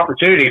a real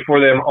opportunity for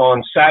them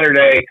on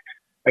Saturday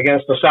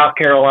against the South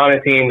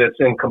Carolina team that's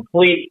in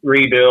complete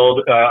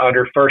rebuild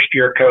under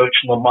first-year coach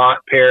Lamont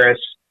Paris.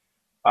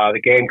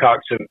 The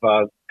Gamecocks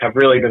have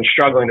really been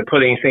struggling to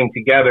put anything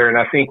together, and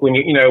I think when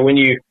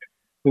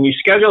you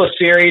schedule a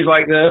series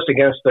like this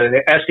against an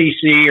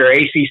SEC or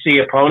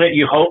ACC opponent,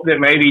 you hope that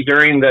maybe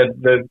during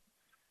the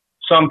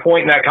some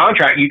point in that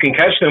contract you can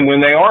catch them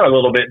when they are a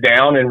little bit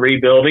down and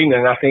rebuilding.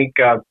 And I think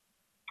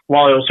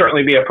while it will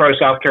certainly be a pro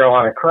South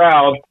Carolina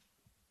crowd,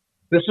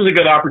 this is a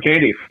good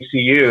opportunity for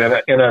ECU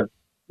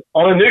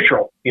on a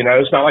neutral.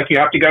 It's not like you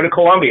have to go to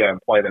Columbia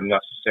and play them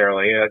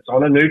necessarily. It's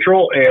on a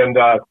neutral, and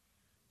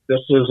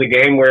this is a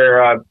game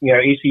where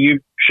ECU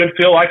should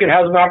feel like it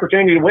has an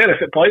opportunity to win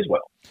if it plays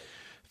well.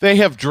 They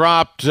have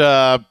dropped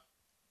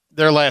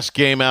their last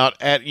game out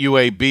at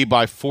UAB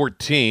by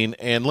 14.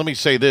 And let me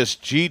say this,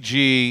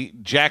 G.G.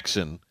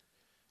 Jackson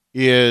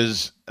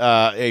is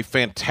a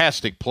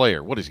fantastic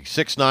player. What is he,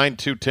 6'9",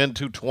 210,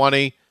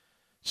 220,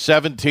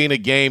 17 a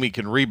game. He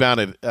can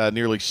rebound at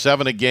nearly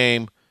 7 a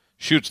game,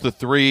 shoots the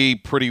three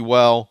pretty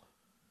well.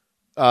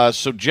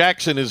 So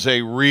Jackson is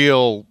a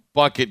real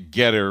bucket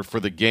getter for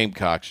the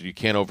Gamecocks. You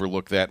can't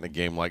overlook that in a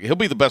game like it. He'll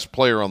be the best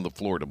player on the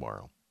floor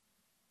tomorrow.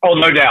 Oh,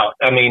 no doubt.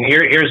 I mean,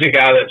 here's a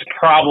guy that's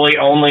probably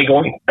only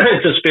going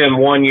to spend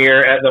 1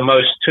 year, at the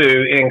most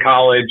 2 in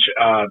college,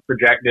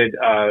 projected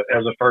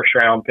as a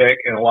first-round pick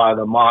in a lot of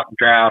the mock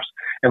drafts.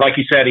 And like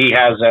you said, he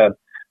has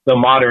the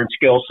modern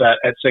skill set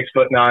at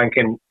 6'9",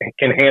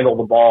 can handle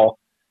the ball,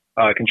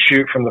 can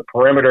shoot from the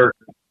perimeter,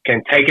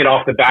 can take it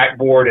off the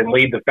backboard and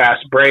lead the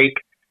fast break.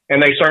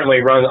 And they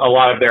certainly run a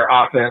lot of their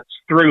offense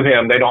through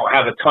him. They don't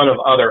have a ton of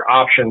other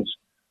options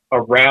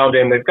around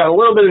him. They've got a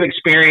little bit of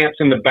experience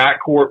in the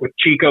backcourt with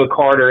Chico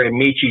Carter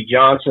and Michi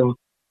Johnson.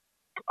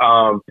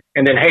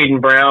 And then Hayden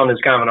Brown is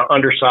kind of an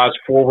undersized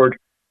forward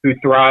who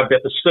thrived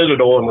at the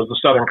Citadel and was the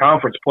Southern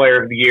Conference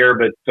Player of the Year.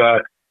 But,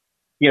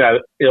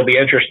 it'll be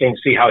interesting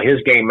to see how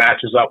his game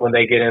matches up when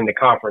they get into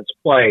conference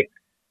play.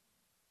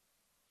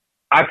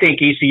 I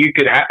think ECU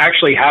could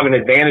actually have an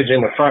advantage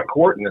in the front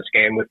court in this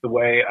game with the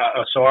way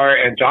Asar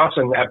and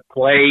Johnson have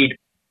played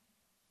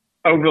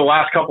over the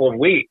last couple of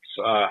weeks.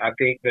 I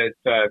think that,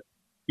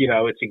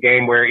 it's a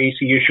game where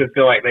ECU should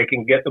feel like they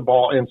can get the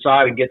ball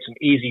inside and get some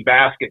easy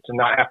baskets and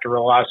not have to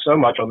rely so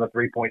much on the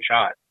three-point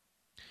shot.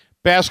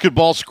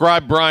 Basketball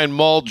scribe Brian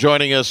Mull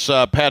joining us,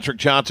 Patrick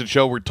Johnson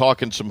Show. We're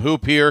talking some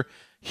hoop here.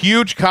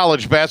 Huge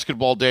college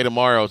basketball day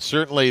tomorrow.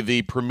 Certainly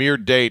the premier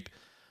date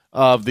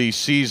of the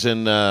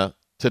season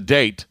to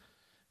date.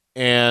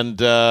 And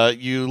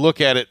you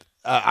look at it,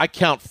 I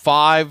count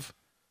 5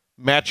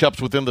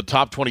 matchups within the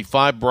top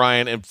 25,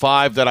 Brian, and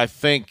 5 that I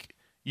think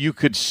you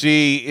could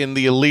see in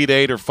the Elite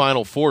 8 or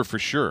Final 4 for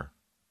sure.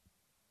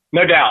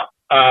 No doubt.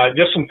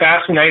 Just some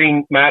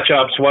fascinating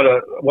matchups. What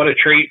a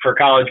treat for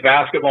college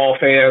basketball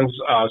fans.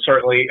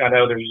 Certainly, I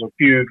know there's a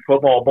few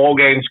football bowl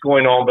games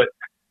going on, but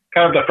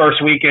kind of the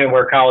first weekend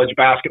where college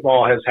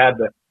basketball has had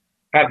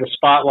the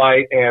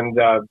spotlight. And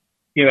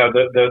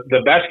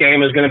the best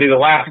game is going to be the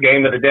last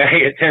game of the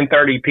day at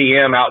 10:30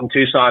 p.m. out in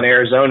Tucson,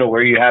 Arizona,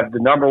 where you have the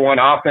number 1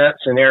 offense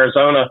in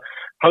Arizona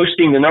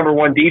hosting the number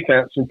 1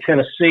 defense in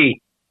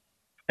Tennessee,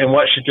 and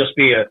what should just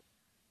be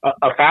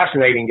a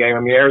fascinating game. I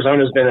mean,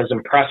 Arizona's been as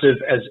impressive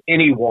as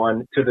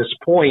anyone to this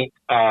point.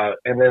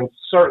 And then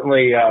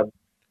certainly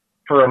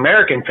for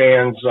American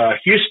fans,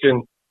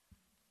 Houston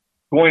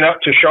going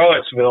up to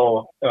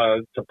Charlottesville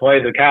to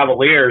play the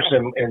Cavaliers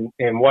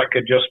in what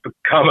could just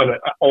become an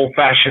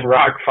old-fashioned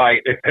rock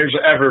fight, if there's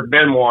ever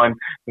been one,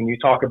 when you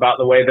talk about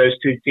the way those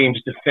two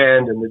teams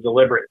defend and the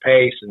deliberate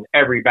pace, and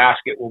every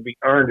basket will be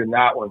earned in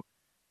that one.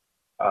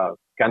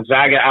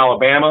 Gonzaga,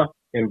 Alabama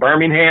in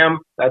Birmingham,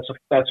 that's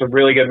a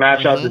really good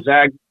matchup. Mm-hmm. The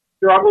Zags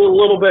struggled a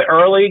little bit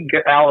early.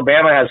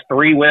 Alabama has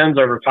 3 wins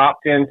over top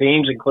 10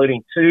 teams,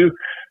 including 2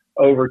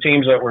 over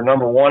teams that were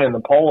number 1 in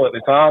the poll at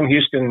the time,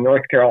 Houston and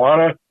North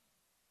Carolina.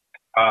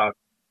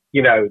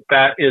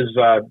 That is,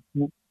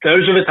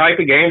 those are the type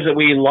of games that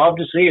we love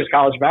to see as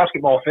college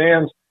basketball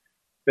fans.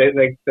 They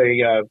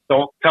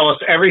don't tell us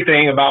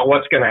everything about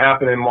what's going to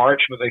happen in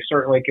March, but they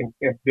certainly can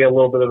be a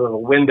little bit of a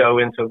window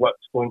into what's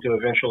going to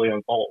eventually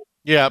unfold.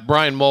 Yeah,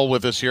 Brian Mull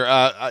with us here.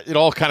 It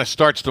all kind of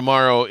starts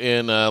tomorrow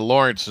in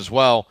Lawrence as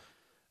well.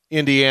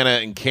 Indiana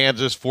and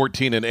Kansas,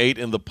 14-8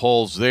 in the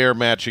polls. They're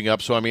matching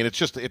up. So, I mean,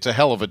 it's a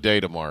hell of a day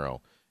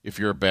tomorrow if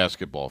you're a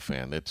basketball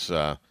fan.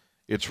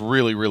 It's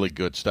really, really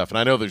good stuff. And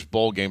I know there's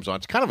bowl games on.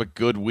 It's kind of a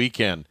good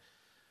weekend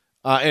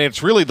And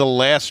it's really the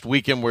last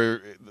weekend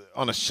where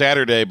on a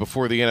Saturday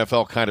before the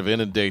NFL kind of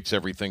inundates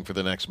everything for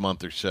the next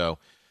month or so.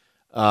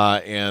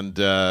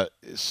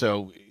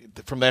 So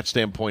from that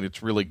standpoint,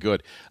 it's really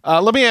good.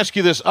 Let me ask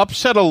you this.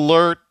 Upset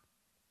alert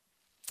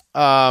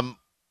for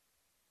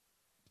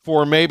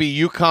maybe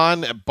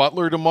UConn at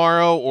Butler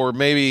tomorrow, or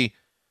maybe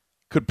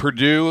could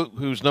Purdue,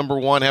 who's number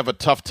one, have a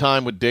tough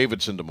time with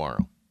Davidson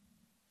tomorrow?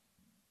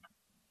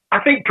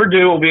 I think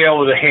Purdue will be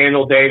able to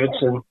handle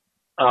Davidson.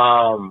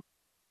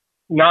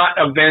 Not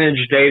a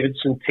vintage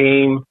Davidson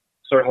team.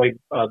 Certainly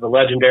the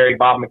legendary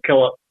Bob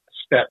McKillop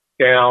stepped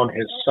down.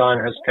 His son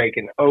has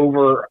taken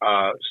over.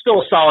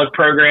 Still a solid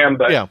program,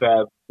 but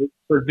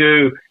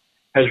Purdue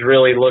has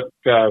really looked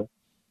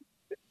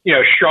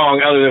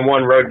strong. Other than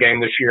one road game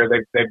this year,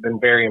 they've been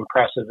very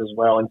impressive as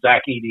well. And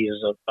Zach Edey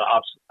is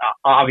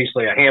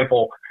obviously a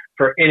handful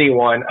for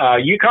anyone.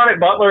 UConn at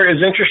Butler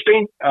is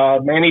interesting.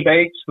 Manny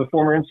Bates, the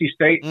former NC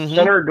State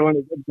center, doing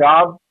a good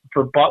job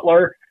for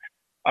Butler.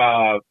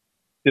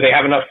 Do they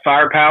have enough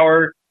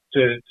firepower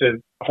to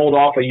hold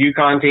off a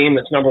UConn team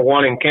that's number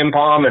one in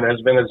KenPom and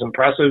has been as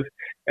impressive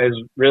as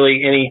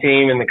really any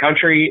team in the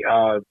country?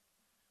 I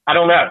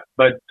don't know,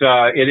 but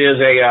it is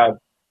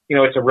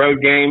it's a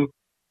road game,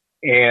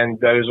 and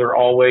those are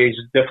always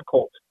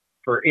difficult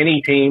for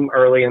any team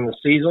early in the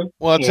season.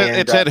 Well,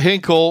 it's at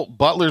Hinkle.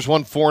 Butler's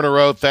won 4 in a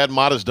row. Thad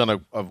Matta's done a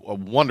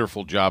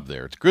wonderful job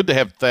there. It's good to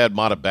have Thad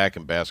Matta back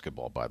in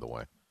basketball, by the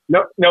way.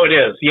 No, it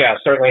is. Yeah,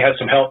 certainly had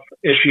some health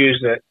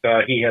issues that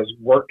he has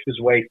worked his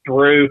way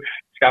through.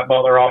 He's got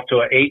Butler off to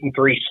an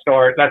 8-3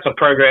 start. That's a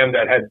program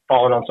that had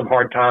fallen on some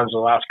hard times the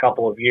last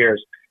couple of years.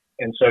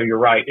 And so you're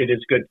right. It is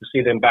good to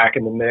see them back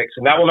in the mix.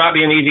 And that will not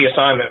be an easy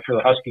assignment for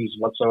the Huskies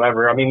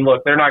whatsoever. I mean,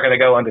 look, they're not going to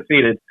go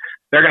undefeated.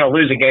 They're going to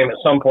lose a game at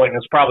some point, and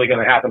it's probably going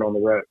to happen on the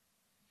road.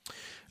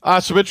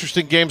 Some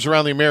interesting games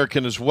around the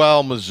American as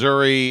well.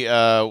 Missouri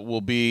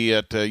will be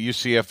at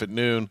UCF at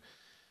noon.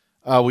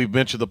 We've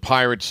mentioned the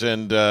Pirates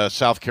and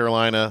South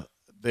Carolina.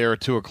 They're a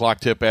 2 o'clock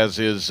tip, as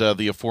is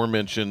the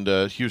aforementioned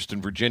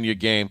Houston-Virginia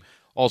game.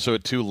 Also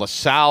at 2,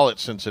 LaSalle at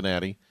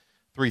Cincinnati.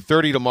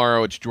 3:30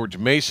 tomorrow, it's George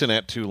Mason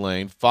at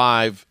Tulane.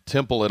 5,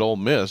 Temple at Ole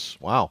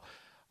Miss. Wow.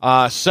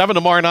 7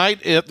 tomorrow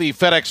night at the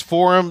FedEx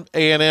Forum,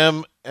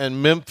 A&M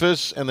and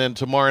Memphis. And then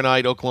tomorrow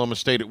night, Oklahoma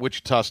State at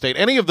Wichita State.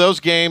 Any of those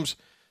games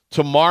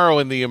tomorrow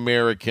in the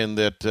American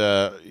that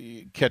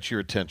catch your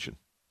attention?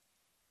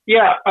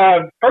 Yeah,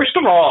 first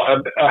of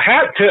all, a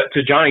hat tip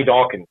to Johnny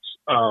Dawkins.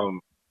 UCF,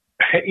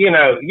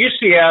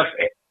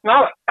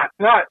 not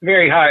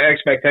very high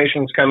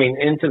expectations coming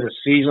into the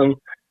season,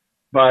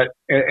 but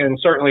and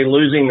certainly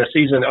losing the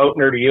season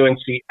opener to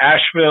UNC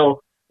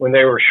Asheville when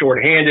they were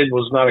shorthanded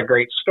was not a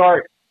great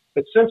start.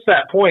 But since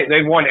that point,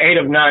 they've won 8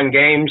 of 9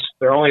 games.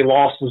 Their only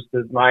loss was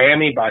to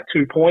Miami by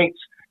 2 points.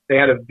 They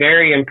had a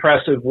very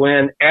impressive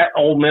win at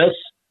Ole Miss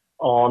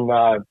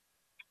on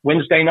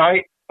Wednesday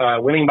night.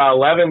 Winning by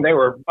 11. They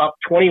were up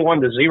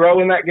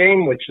 21-0 in that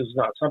game, which is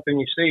not something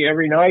you see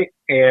every night.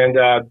 And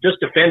just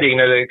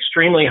defending at an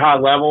extremely high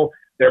level.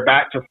 They're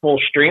back to full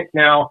strength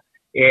now.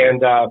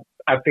 And I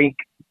think,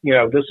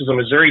 this is a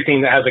Missouri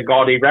team that has a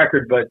gaudy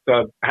record, but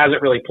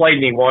hasn't really played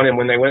anyone. And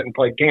when they went and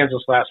played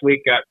Kansas last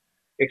week, got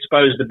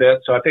exposed a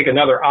bit. So I think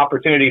another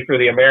opportunity for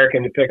the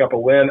American to pick up a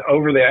win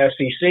over the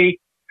SEC.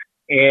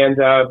 And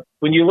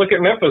when you look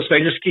at Memphis, they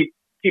just keep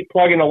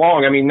plugging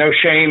along. I mean, no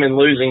shame in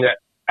losing that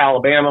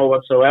Alabama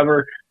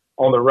whatsoever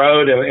on the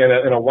road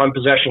in a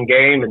one-possession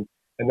game, and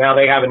now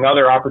they have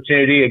another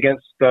opportunity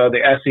against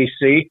the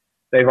SEC.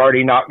 They've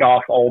already knocked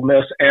off Ole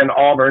Miss and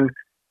Auburn,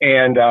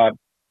 and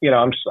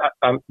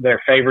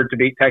they're favored to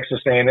beat Texas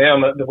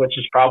A&M, which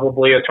is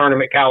probably a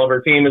tournament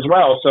caliber team as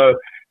well. So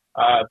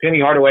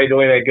Penny Hardaway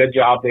doing a good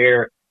job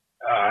there.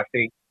 I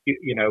think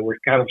we're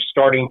kind of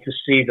starting to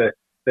see the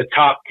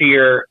top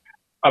tier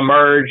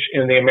emerge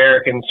in the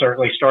American,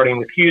 certainly starting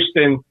with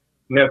Houston,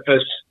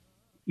 Memphis,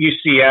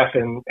 UCF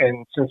and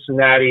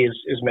Cincinnati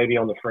is maybe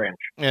on the fringe.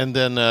 And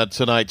then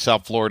tonight,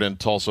 South Florida and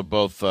Tulsa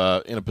both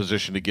in a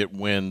position to get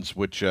wins,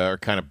 which are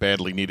kind of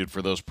badly needed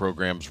for those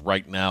programs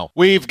right now.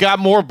 We've got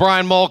more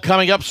Brian Mull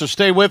coming up, so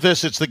stay with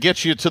us. It's the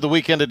Get You to the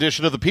Weekend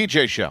edition of the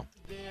PJ Show.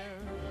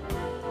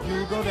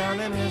 You go down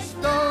in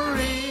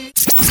history.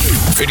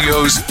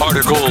 Videos,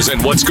 articles,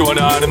 and what's going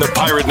on in the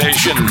Pirate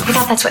Nation. I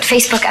thought that's what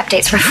Facebook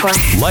updates were for.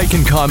 Like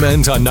and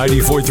comment on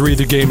 94.3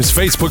 The Game's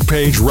Facebook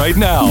page right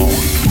now.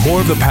 More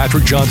of the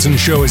Patrick Johnson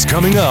Show is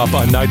coming up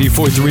on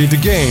 94.3 The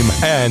Game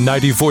and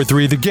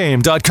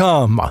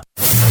 94.3thegame.com.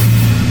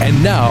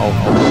 And now,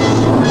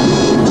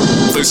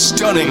 the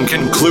stunning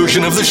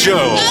conclusion of the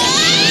show.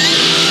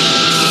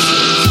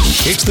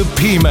 It's the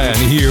P-Man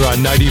here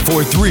on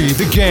 94.3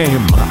 The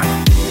Game.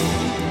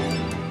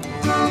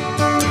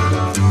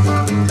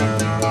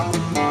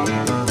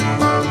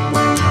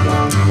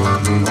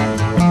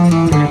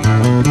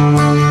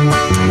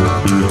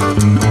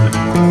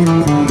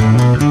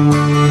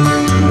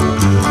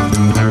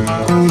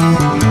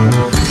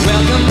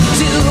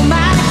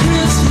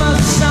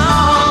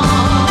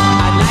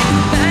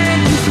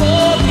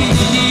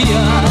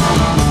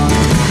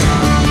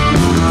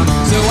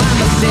 So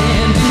I'm a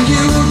sending you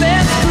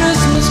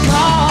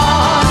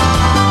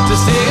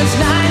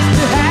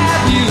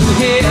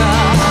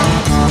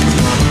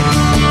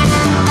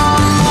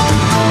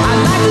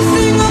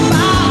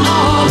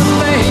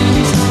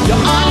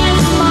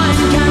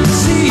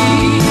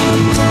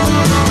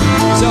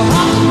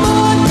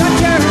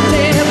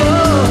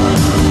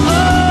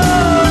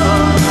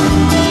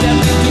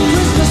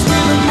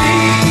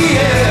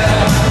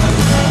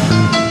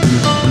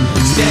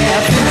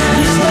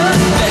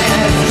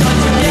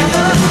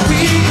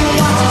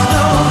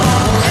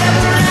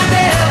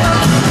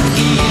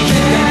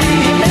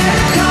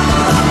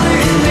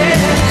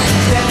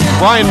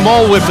Brian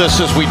Mull with us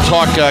as we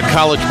talk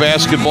college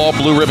basketball,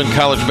 Blue Ribbon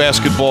College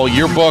Basketball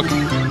Yearbook.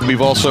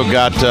 We've also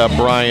got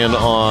Brian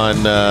on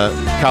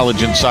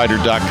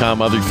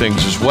collegeinsider.com, other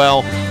things as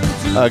well.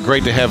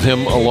 Great to have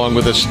him along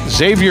with us.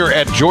 Xavier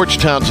at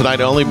Georgetown tonight.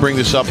 I only bring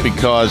this up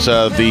because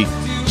the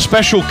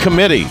special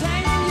committee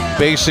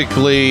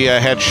basically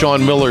had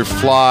Sean Miller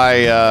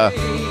fly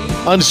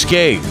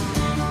unscathed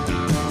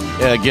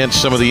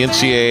against some of the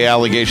NCAA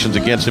allegations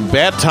against him.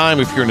 Bad time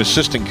if you're an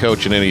assistant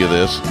coach in any of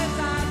this.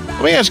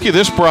 Let me ask you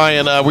this,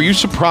 Brian. Were you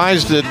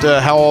surprised at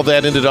how all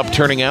that ended up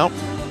turning out?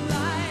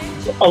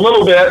 A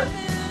little bit.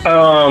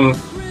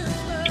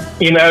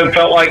 It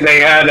felt like they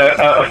had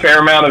a fair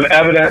amount of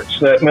evidence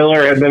that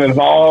Miller had been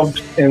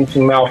involved in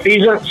some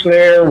malfeasance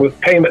there with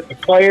payment to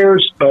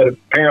players, but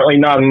apparently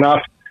not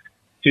enough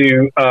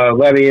to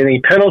levy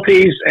any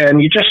penalties.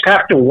 And you just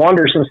have to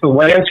wonder, since the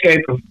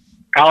landscape of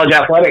college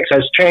athletics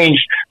has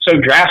changed so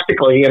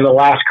drastically in the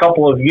last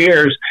couple of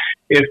years,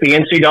 if the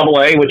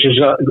NCAA, which is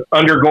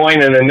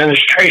undergoing an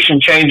administration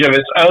change of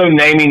its own,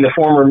 naming the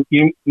former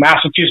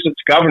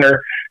Massachusetts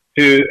governor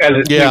as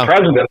its new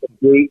president this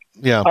week,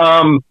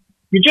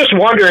 you just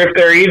wonder if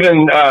they're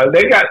even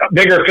they've got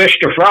bigger fish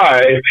to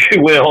fry, if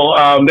you will.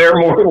 They're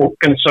more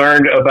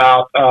concerned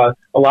about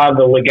a lot of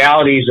the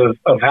legalities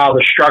of how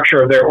the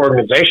structure of their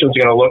organization is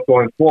going to look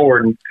going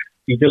forward. And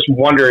you just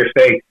wonder if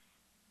they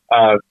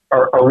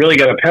are really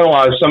going to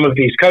penalize some of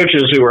these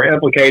coaches who were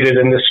implicated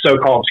in this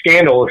so-called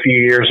scandal a few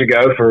years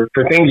ago for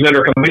things that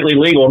are completely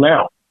legal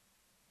now.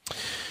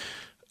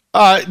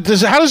 How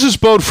does this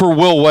bode for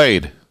Will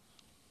Wade?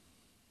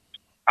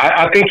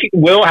 I think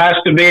Will has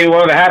to be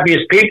one of the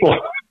happiest people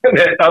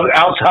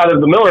outside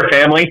of the Miller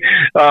family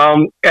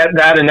at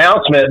that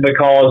announcement,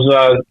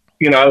 because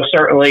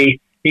certainly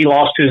he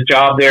lost his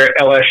job there at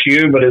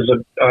LSU, but is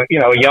a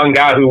young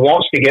guy who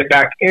wants to get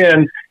back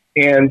in,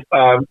 and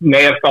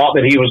may have thought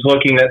that he was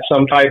looking at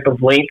some type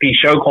of lengthy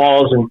show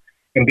clause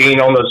and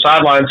being on the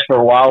sidelines for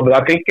a while. But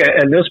I think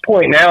at this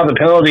point now, the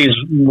penalties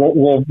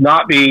will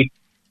not be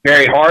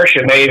very harsh.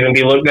 It may even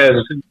be looked at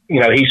as,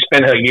 he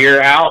spent a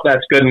year out.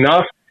 That's good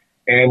enough.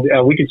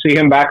 And we could see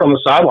him back on the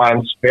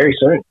sidelines very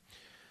soon.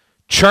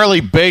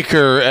 Charlie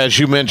Baker, as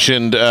you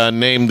mentioned,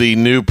 named the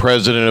new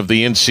president of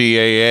the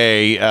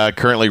NCAA,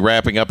 currently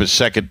wrapping up his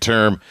second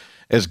term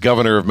as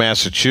governor of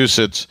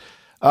Massachusetts.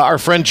 Our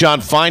friend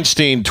John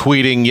Feinstein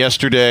tweeting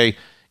yesterday,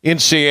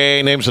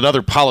 NCAA names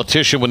another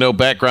politician with no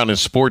background in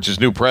sports as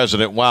new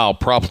president. Wow,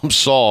 problem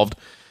solved.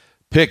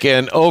 Pick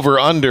an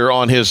over-under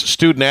on his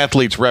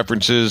student-athletes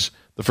references.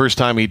 The first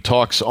time he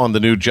talks on the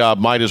new job,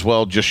 might as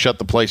well just shut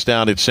the place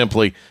down. It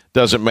simply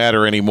doesn't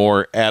matter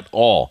anymore at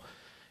all.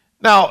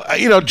 Now,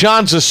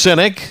 John's a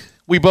cynic.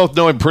 We both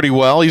know him pretty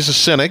well. He's a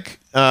cynic.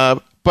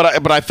 But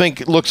I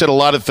think looks at a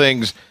lot of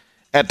things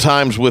at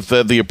times with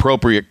the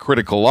appropriate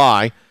critical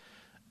eye.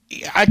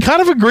 I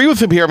kind of agree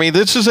with him here. I mean,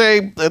 this is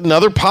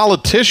another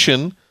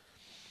politician.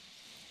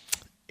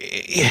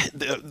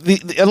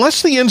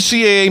 Unless the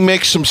NCAA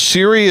makes some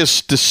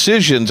serious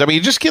decisions, I mean,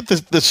 you just get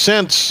the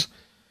sense.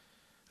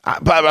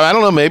 But I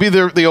don't know, maybe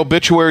the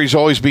obituary is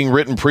always being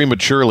written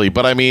prematurely.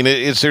 But, I mean,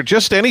 is there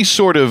just any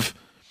sort of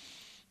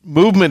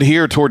movement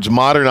here towards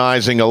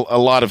modernizing a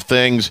lot of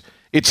things?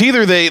 It's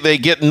either they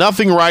get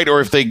nothing right, or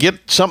if they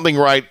get something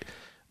right,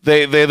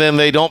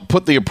 they don't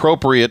put the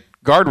appropriate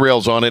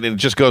guardrails on it, and it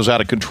just goes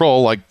out of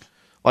control,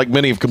 like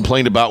many have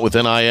complained about with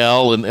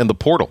NIL and the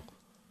portal.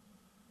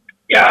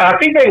 Yeah, I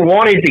think they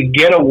wanted to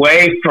get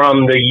away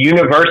from the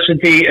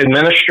university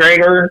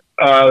administrator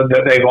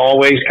that they've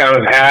always kind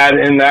of had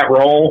in that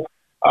role,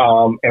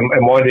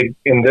 and wanted to,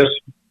 in this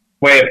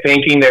way of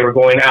thinking, they were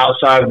going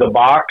outside of the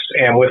box,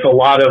 and with a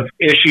lot of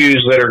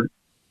issues that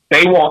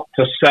they want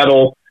to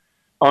settle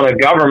on a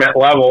government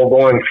level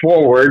going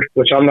forward,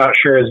 which I'm not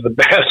sure is the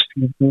best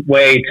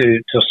way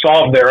to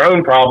solve their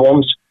own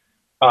problems.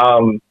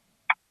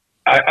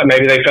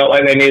 Maybe they felt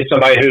like they needed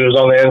somebody who was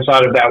on the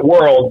inside of that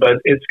world, but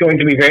it's going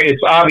to be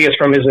it's obvious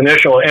from his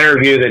initial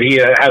interview that he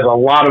has a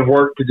lot of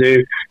work to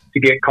do to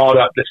get caught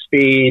up to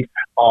speed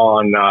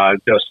on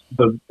just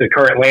the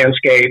current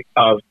landscape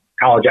of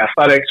college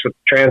athletics with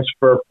the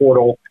transfer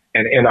portal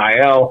and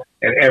NIL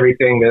and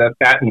everything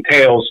that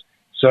entails.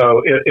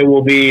 So it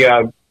will be,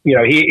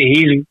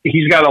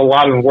 he's got a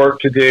lot of work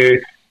to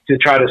do to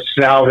try to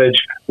salvage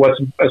what's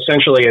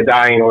essentially a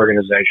dying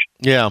organization.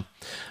 Yeah.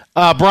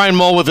 Brian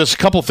Mull with us. A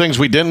couple things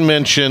we didn't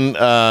mention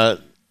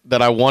that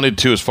I wanted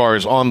to as far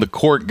as on the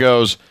court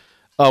goes.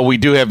 We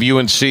do have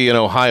UNC and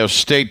Ohio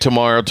State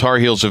tomorrow. Tar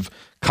Heels have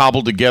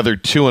cobbled together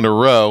 2 in a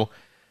row.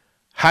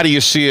 How do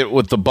you see it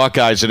with the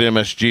Buckeyes at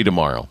MSG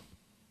tomorrow?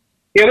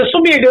 Yeah, this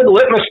will be a good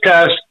litmus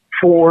test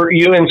for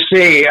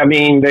UNC. I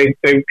mean,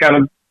 they've kind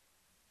of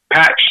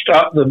patched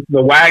up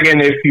the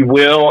wagon, if you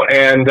will,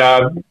 and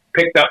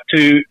picked up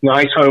 2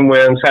 nice home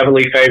wins,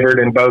 heavily favored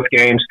in both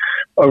games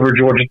over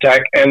Georgia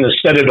Tech and the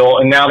Citadel.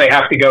 And now they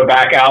have to go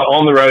back out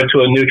on the road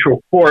to a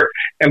neutral court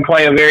and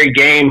play a very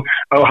game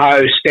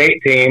Ohio State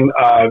team.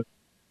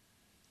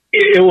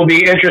 it will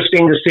be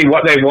interesting to see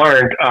what they've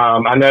learned.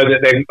 I know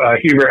that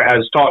Hubert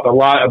has talked a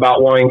lot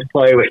about wanting to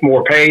play with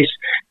more pace,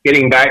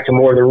 getting back to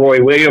more of the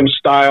Roy Williams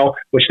style,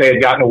 which they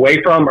had gotten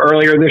away from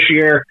earlier this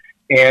year,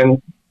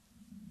 and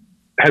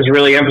has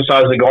really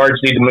emphasized the guards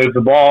need to move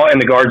the ball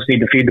and the guards need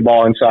to feed the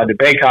ball inside to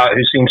Bacot,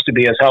 who seems to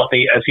be as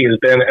healthy as he has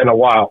been in a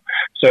while.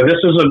 So this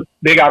is a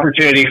big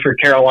opportunity for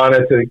Carolina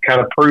to kind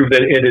of prove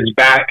that it is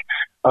back.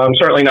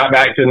 Certainly not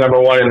back to number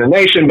one in the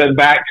nation, but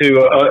back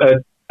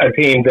to a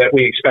team that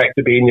we expect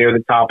to be near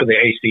the top of the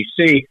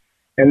ACC.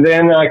 And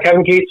then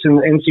Kevin Keatts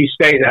and NC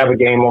State have a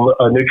game,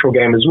 a neutral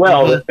game as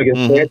well,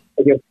 against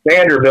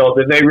Vanderbilt,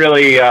 that they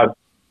really,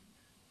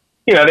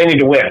 they need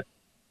to win.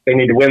 They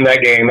need to win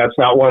that game. That's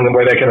not one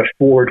where they can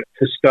afford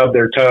to stub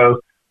their toe.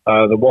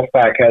 The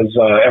Wolfpack has,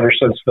 ever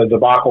since the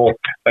debacle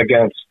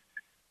against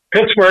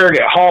Pittsburgh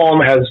at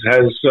home, has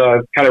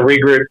kind of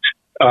regrouped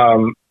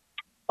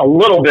a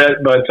little bit,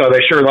 but they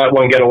sure let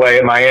one get away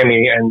at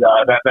Miami, and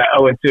that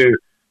 0-2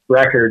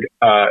 record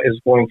is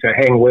going to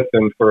hang with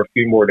them for a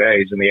few more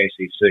days in the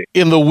ACC.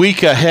 In the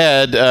week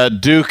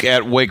ahead, Duke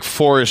at Wake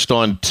Forest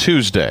on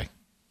Tuesday.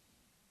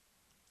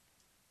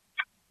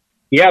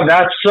 Yeah,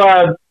 that's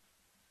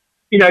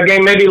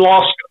game maybe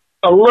lost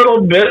a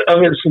little bit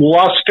of its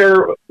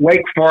luster.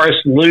 Wake Forest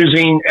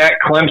losing at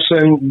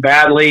Clemson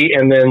badly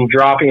and then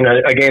dropping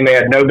a game they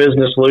had no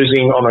business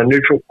losing on a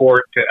neutral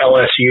court to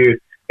LSU,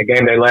 a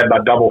game they led by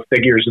double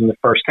figures in the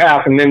first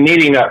half, and then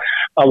needing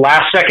a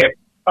last-second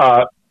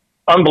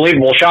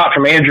unbelievable shot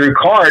from Andrew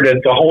Carr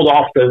to hold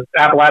off the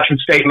Appalachian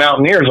State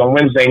Mountaineers on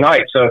Wednesday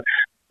night. So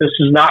this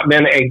has not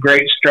been a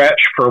great stretch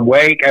for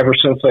Wake ever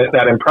since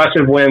that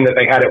impressive win that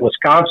they had at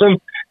Wisconsin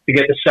to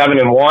get to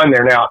 7-1.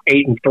 They're now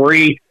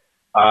 8-3.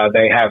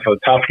 They have a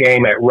tough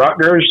game at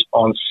Rutgers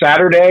on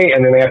Saturday,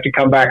 and then they have to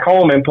come back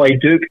home and play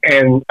Duke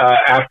and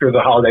after the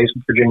holidays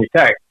with Virginia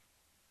Tech.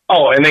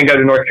 Oh, and then go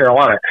to North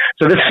Carolina.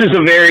 So this is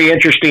a very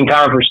interesting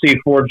time for Steve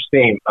Forbes'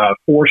 team.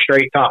 4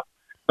 straight top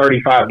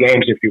 35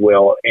 games, if you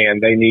will,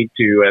 and they need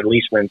to at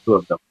least win 2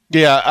 of them.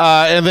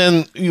 Yeah, and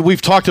then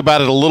we've talked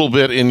about it a little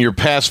bit in your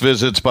past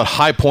visits, but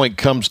High Point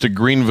comes to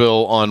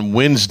Greenville on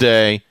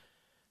Wednesday.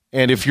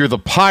 And if you're the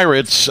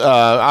Pirates,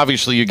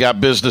 obviously you got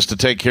business to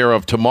take care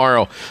of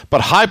tomorrow. But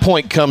High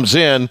Point comes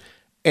in,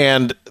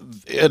 and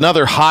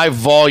another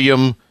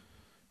high-volume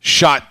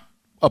shot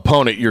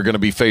opponent you're going to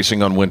be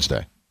facing on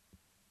Wednesday.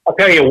 I'll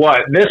tell you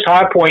what, this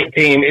High Point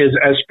team is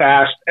as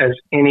fast as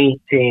any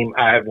team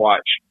I have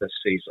watched this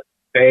season.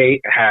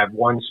 They have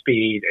one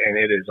speed, and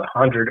it is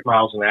 100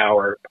 miles an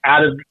hour,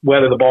 out of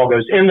whether the ball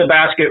goes in the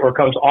basket or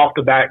comes off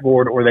the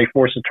backboard or they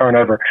force a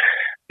turnover.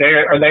 They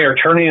are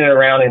turning it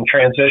around in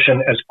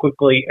transition as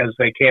quickly as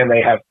they can.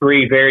 They have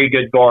 3 very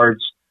good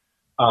guards.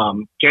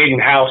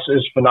 Jaden House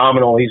is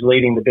phenomenal. He's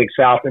leading the Big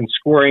South in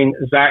scoring.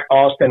 Zach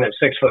Austin at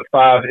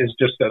 6'5" is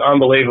just an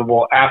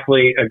unbelievable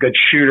athlete, a good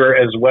shooter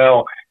as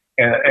well,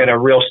 and a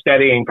real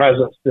steadying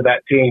presence to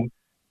that team.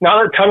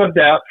 Not a ton of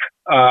depth.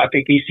 I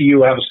think ECU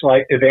will have a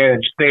slight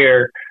advantage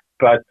there,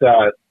 but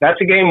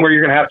that's a game where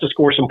you're going to have to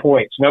score some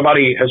points.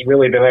 Nobody has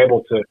really been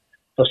able to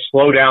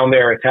slow down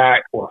their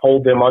attack or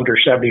hold them under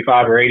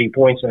 75 or 80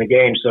 points in a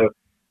game. So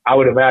I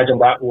would imagine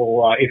that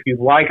will, if you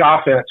like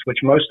offense, which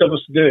most of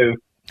us do,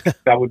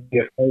 that would be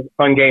a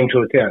fun game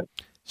to attend.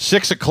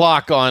 6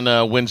 o'clock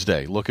on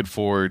Wednesday. Looking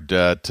forward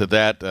to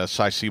that.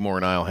 Cy Seymour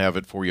and I will have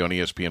it for you on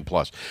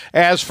ESPN+.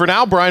 As for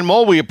now, Brian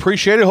Mull, we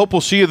appreciate it. Hope we'll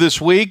see you this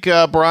week,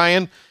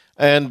 Brian.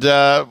 And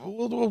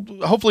we'll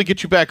hopefully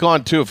get you back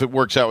on, too, if it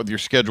works out with your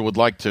schedule. Would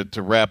like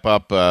to wrap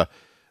up a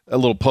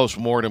little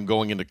post-mortem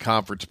going into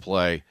conference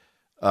play,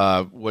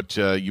 what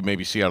you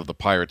maybe see out of the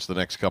Pirates the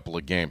next couple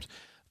of games.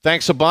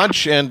 Thanks a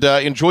bunch, and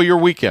enjoy your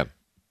weekend.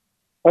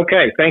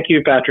 Okay. Thank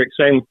you, Patrick.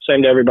 Same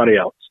to everybody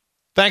else.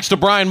 Thanks to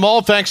Brian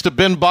Mull. Thanks to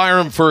Ben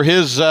Byram for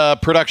his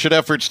production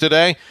efforts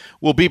today.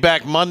 We'll be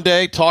back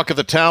Monday, Talk of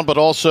the Town, but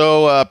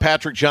also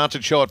Patrick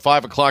Johnson Show at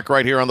 5 o'clock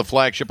right here on the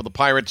flagship of the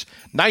Pirates,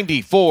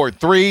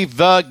 94.3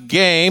 The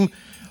Game.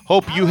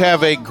 Hope you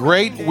have a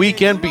great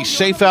weekend. Be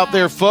safe out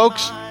there,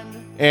 folks,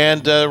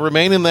 and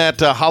remain in that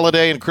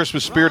holiday and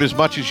Christmas spirit as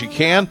much as you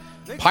can.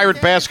 Pirate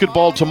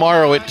basketball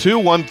tomorrow at 2,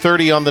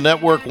 1:30 on the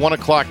network, 1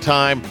 o'clock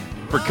time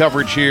for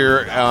coverage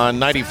here on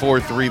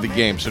 94.3 The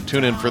Game. So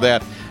tune in for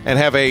that. And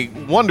have a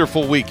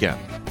wonderful weekend.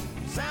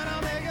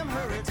 Santa, make him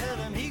hurry, tell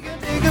him he can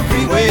take a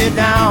freeway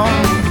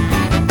down.